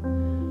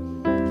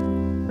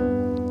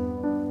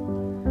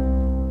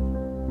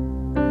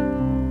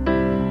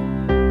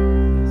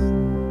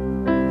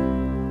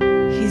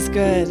 He's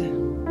good.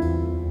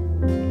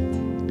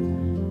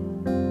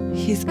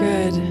 He's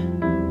good.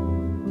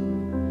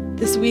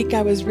 This week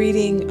I was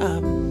reading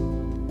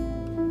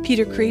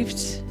Peter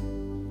Kreeft.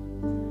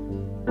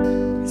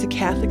 He's a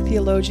Catholic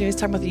theologian. He's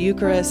talking about the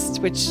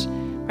Eucharist, which,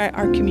 right,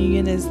 our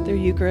communion is their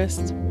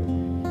Eucharist.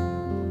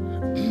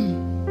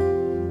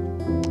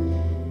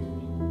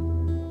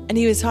 And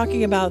he was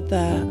talking about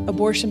the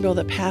abortion bill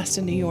that passed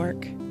in New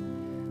York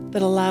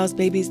that allows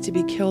babies to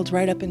be killed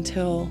right up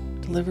until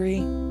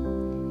delivery.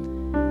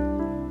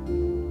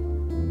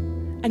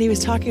 And he was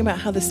talking about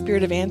how the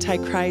spirit of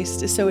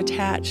Antichrist is so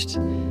attached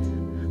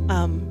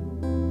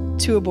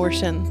to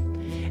abortion.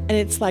 And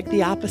it's like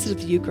the opposite of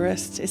the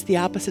Eucharist. It's the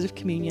opposite of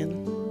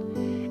communion.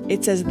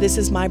 It says, "This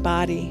is my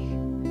body,"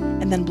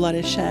 and then blood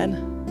is shed.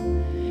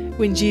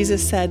 When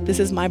Jesus said, "This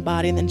is my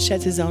body," and then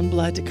sheds his own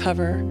blood to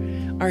cover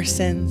our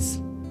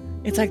sins,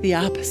 it's like the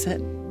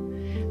opposite.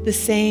 The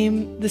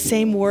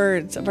same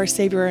words of our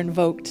Savior are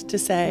invoked to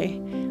say,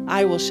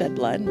 "I will shed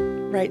blood,"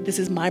 right? This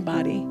is my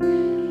body.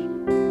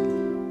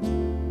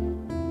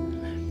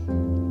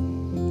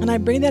 And I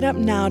bring that up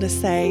now to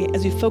say,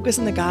 as we focus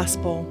on the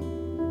gospel,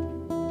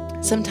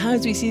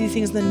 sometimes we see these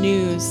things in the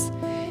news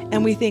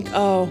and we think,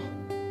 oh,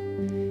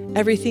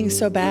 everything's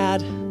so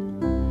bad,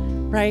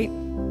 right?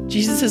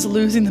 Jesus is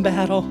losing the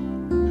battle.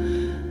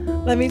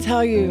 Let me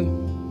tell you,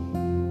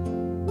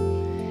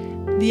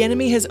 the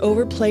enemy has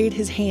overplayed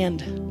his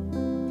hand.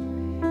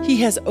 He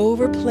has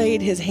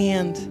overplayed his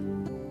hand.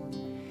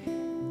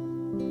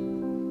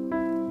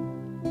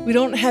 We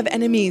don't have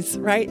enemies,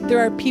 right? There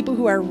are people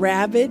who are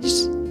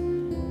ravaged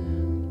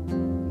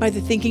by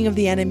the thinking of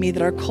the enemy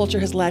that our culture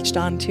has latched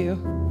onto.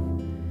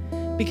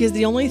 Because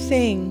the only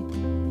thing,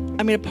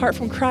 apart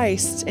from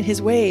Christ and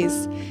his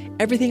ways,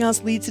 everything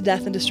else leads to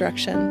death and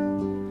destruction.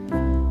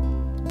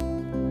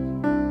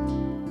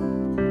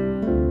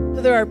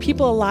 So there are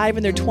people alive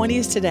in their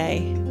 20s today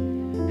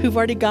who've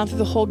already gone through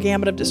the whole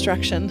gamut of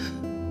destruction.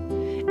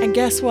 And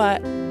guess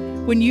what?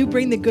 When you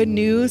bring the good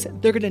news,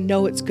 they're going to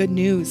know it's good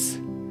news.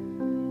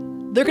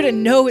 They're going to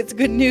know it's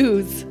good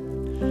news.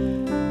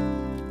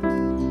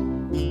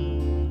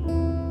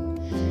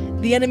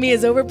 The enemy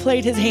has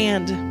overplayed his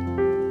hand.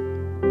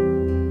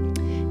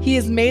 He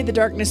has made the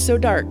darkness so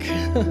dark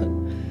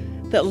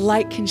that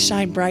light can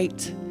shine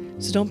bright.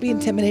 So don't be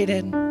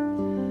intimidated.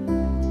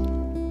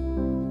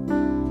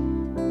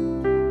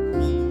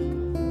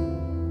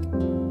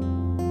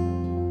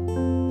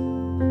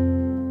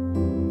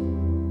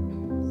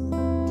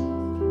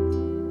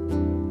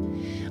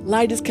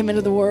 Light has come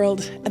into the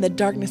world, and the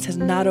darkness has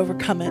not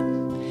overcome it.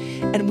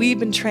 And we've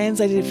been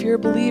translated, if you're a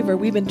believer,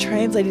 we've been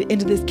translated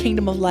into this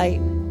kingdom of light.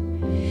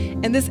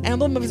 And this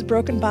emblem of his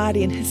broken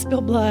body and his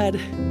spilled blood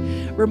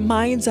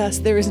reminds us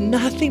there is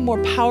nothing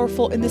more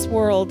powerful in this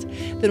world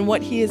than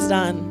what he has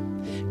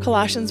done.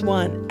 Colossians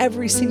 1,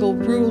 every single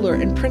ruler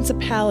and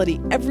principality,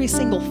 every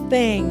single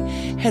thing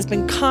has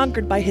been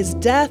conquered by his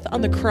death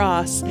on the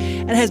cross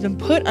and has been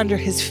put under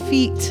his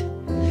feet.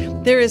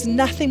 There is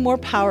nothing more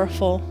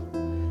powerful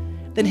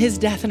than his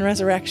death and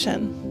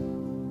resurrection.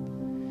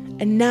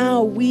 And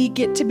now we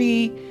get to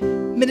be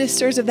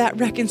ministers of that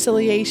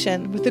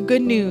reconciliation with the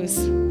good news.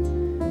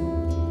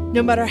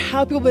 No matter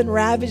how people have been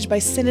ravaged by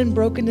sin and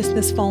brokenness in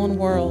this fallen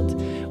world,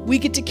 we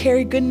get to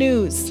carry good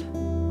news.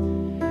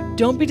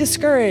 Don't be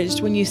discouraged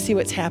when you see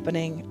what's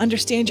happening.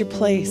 Understand your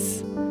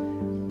place.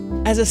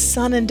 As a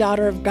son and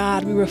daughter of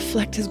God, we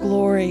reflect his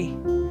glory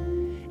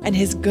and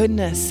his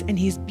goodness, and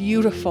he's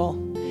beautiful.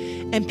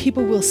 And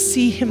people will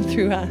see him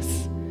through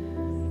us.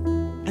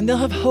 And they'll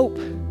have hope.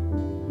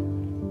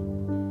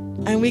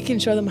 And we can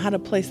show them how to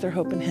place their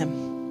hope in him.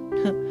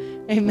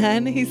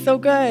 Amen. He's so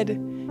good.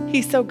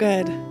 He's so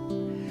good.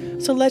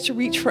 So let's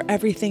reach for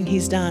everything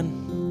he's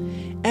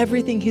done,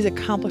 everything he's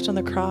accomplished on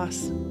the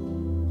cross.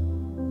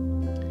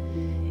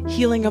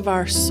 Healing of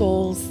our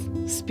souls,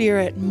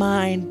 spirit,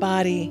 mind,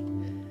 body.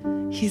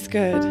 He's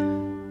good.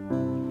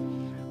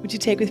 Would you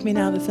take with me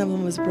now the symbol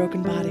of his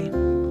broken body?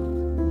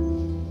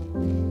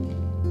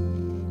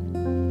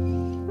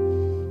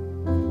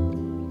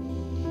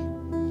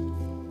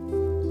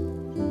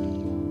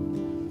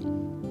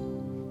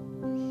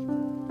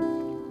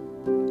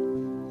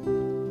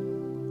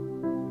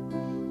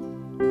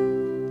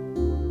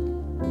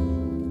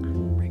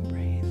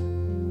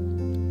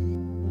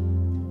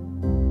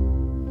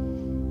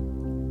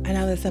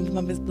 The symbol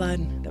of his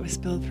blood that was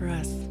spilled for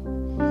us.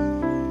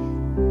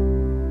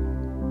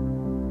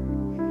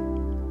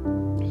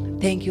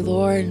 Thank you,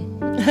 Lord.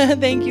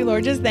 Thank you,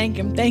 Lord. Just thank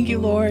him. Thank you,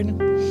 Lord.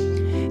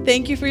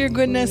 Thank you for your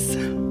goodness.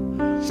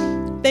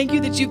 Thank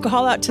you that you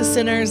call out to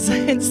sinners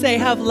and say,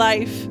 have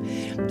life.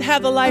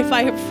 Have the life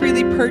I have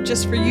freely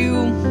purchased for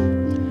you.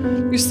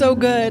 You're so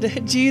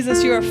good.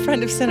 Jesus, you're a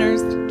friend of sinners.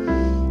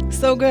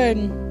 So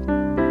good.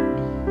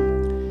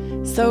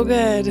 So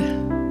good.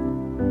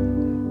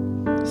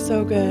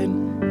 So good.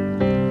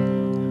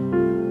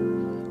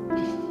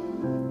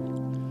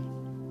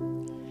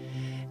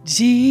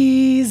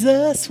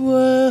 Jesus,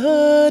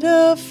 what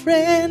a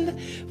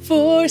friend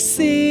for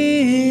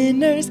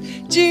sinners.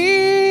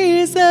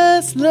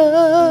 Jesus,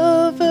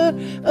 lover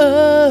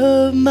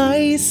of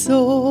my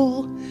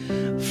soul.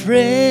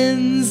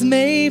 Friends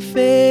may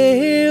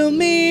fail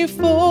me,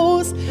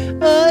 foes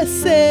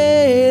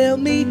assail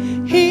me.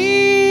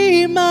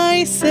 He,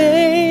 my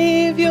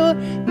Savior,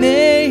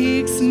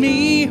 makes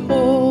me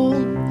whole.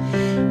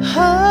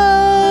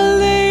 Hallelujah,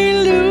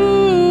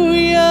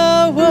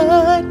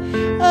 what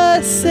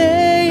a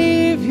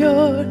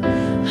Savior.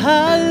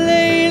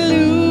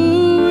 Hallelujah,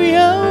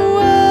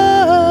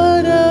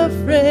 what a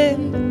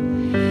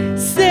friend.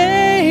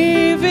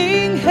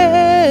 Saving,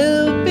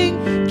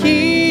 helping,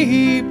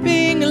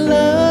 keeping,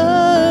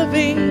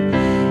 loving.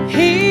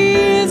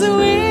 He's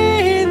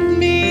with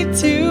me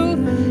to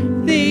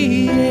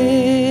the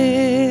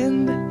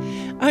end.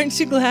 Aren't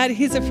you glad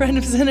he's a friend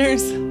of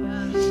sinners?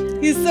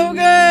 He's so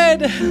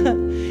good.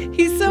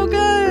 He's so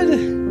good.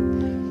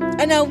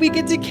 And now we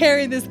get to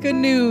carry this good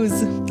news.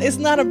 It's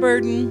not a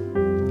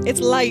burden. It's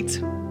light.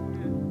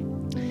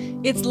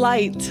 It's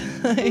light.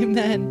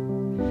 Amen.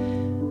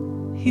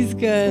 He's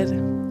good.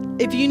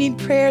 If you need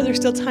prayer, there's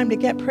still time to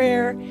get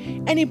prayer.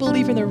 Any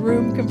believer in the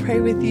room can pray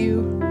with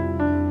you.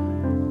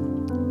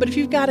 But if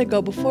you've got to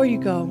go, before you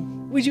go,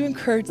 would you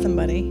encourage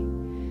somebody?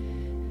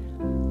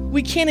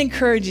 We can't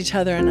encourage each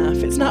other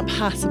enough. It's not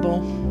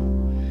possible.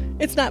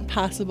 It's not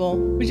possible.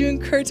 Would you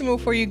encourage someone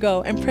before you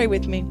go and pray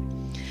with me?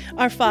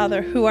 Our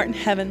Father, who art in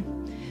heaven,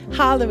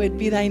 hallowed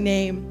be thy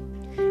name.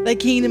 Thy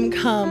kingdom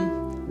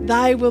come,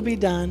 thy will be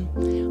done,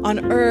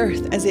 on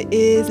earth as it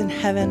is in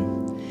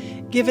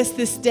heaven. Give us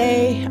this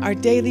day our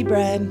daily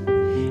bread,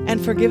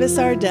 and forgive us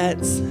our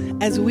debts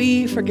as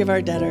we forgive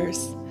our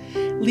debtors.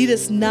 Lead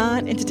us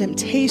not into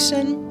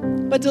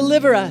temptation, but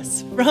deliver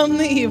us from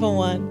the evil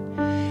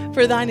one.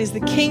 For thine is the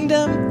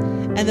kingdom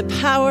and the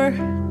power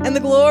and the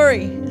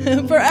glory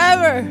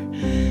forever.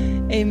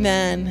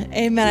 Amen.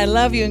 Amen. I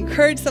love you.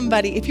 Encourage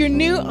somebody. If you're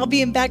new, I'll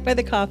be in back by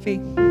the coffee.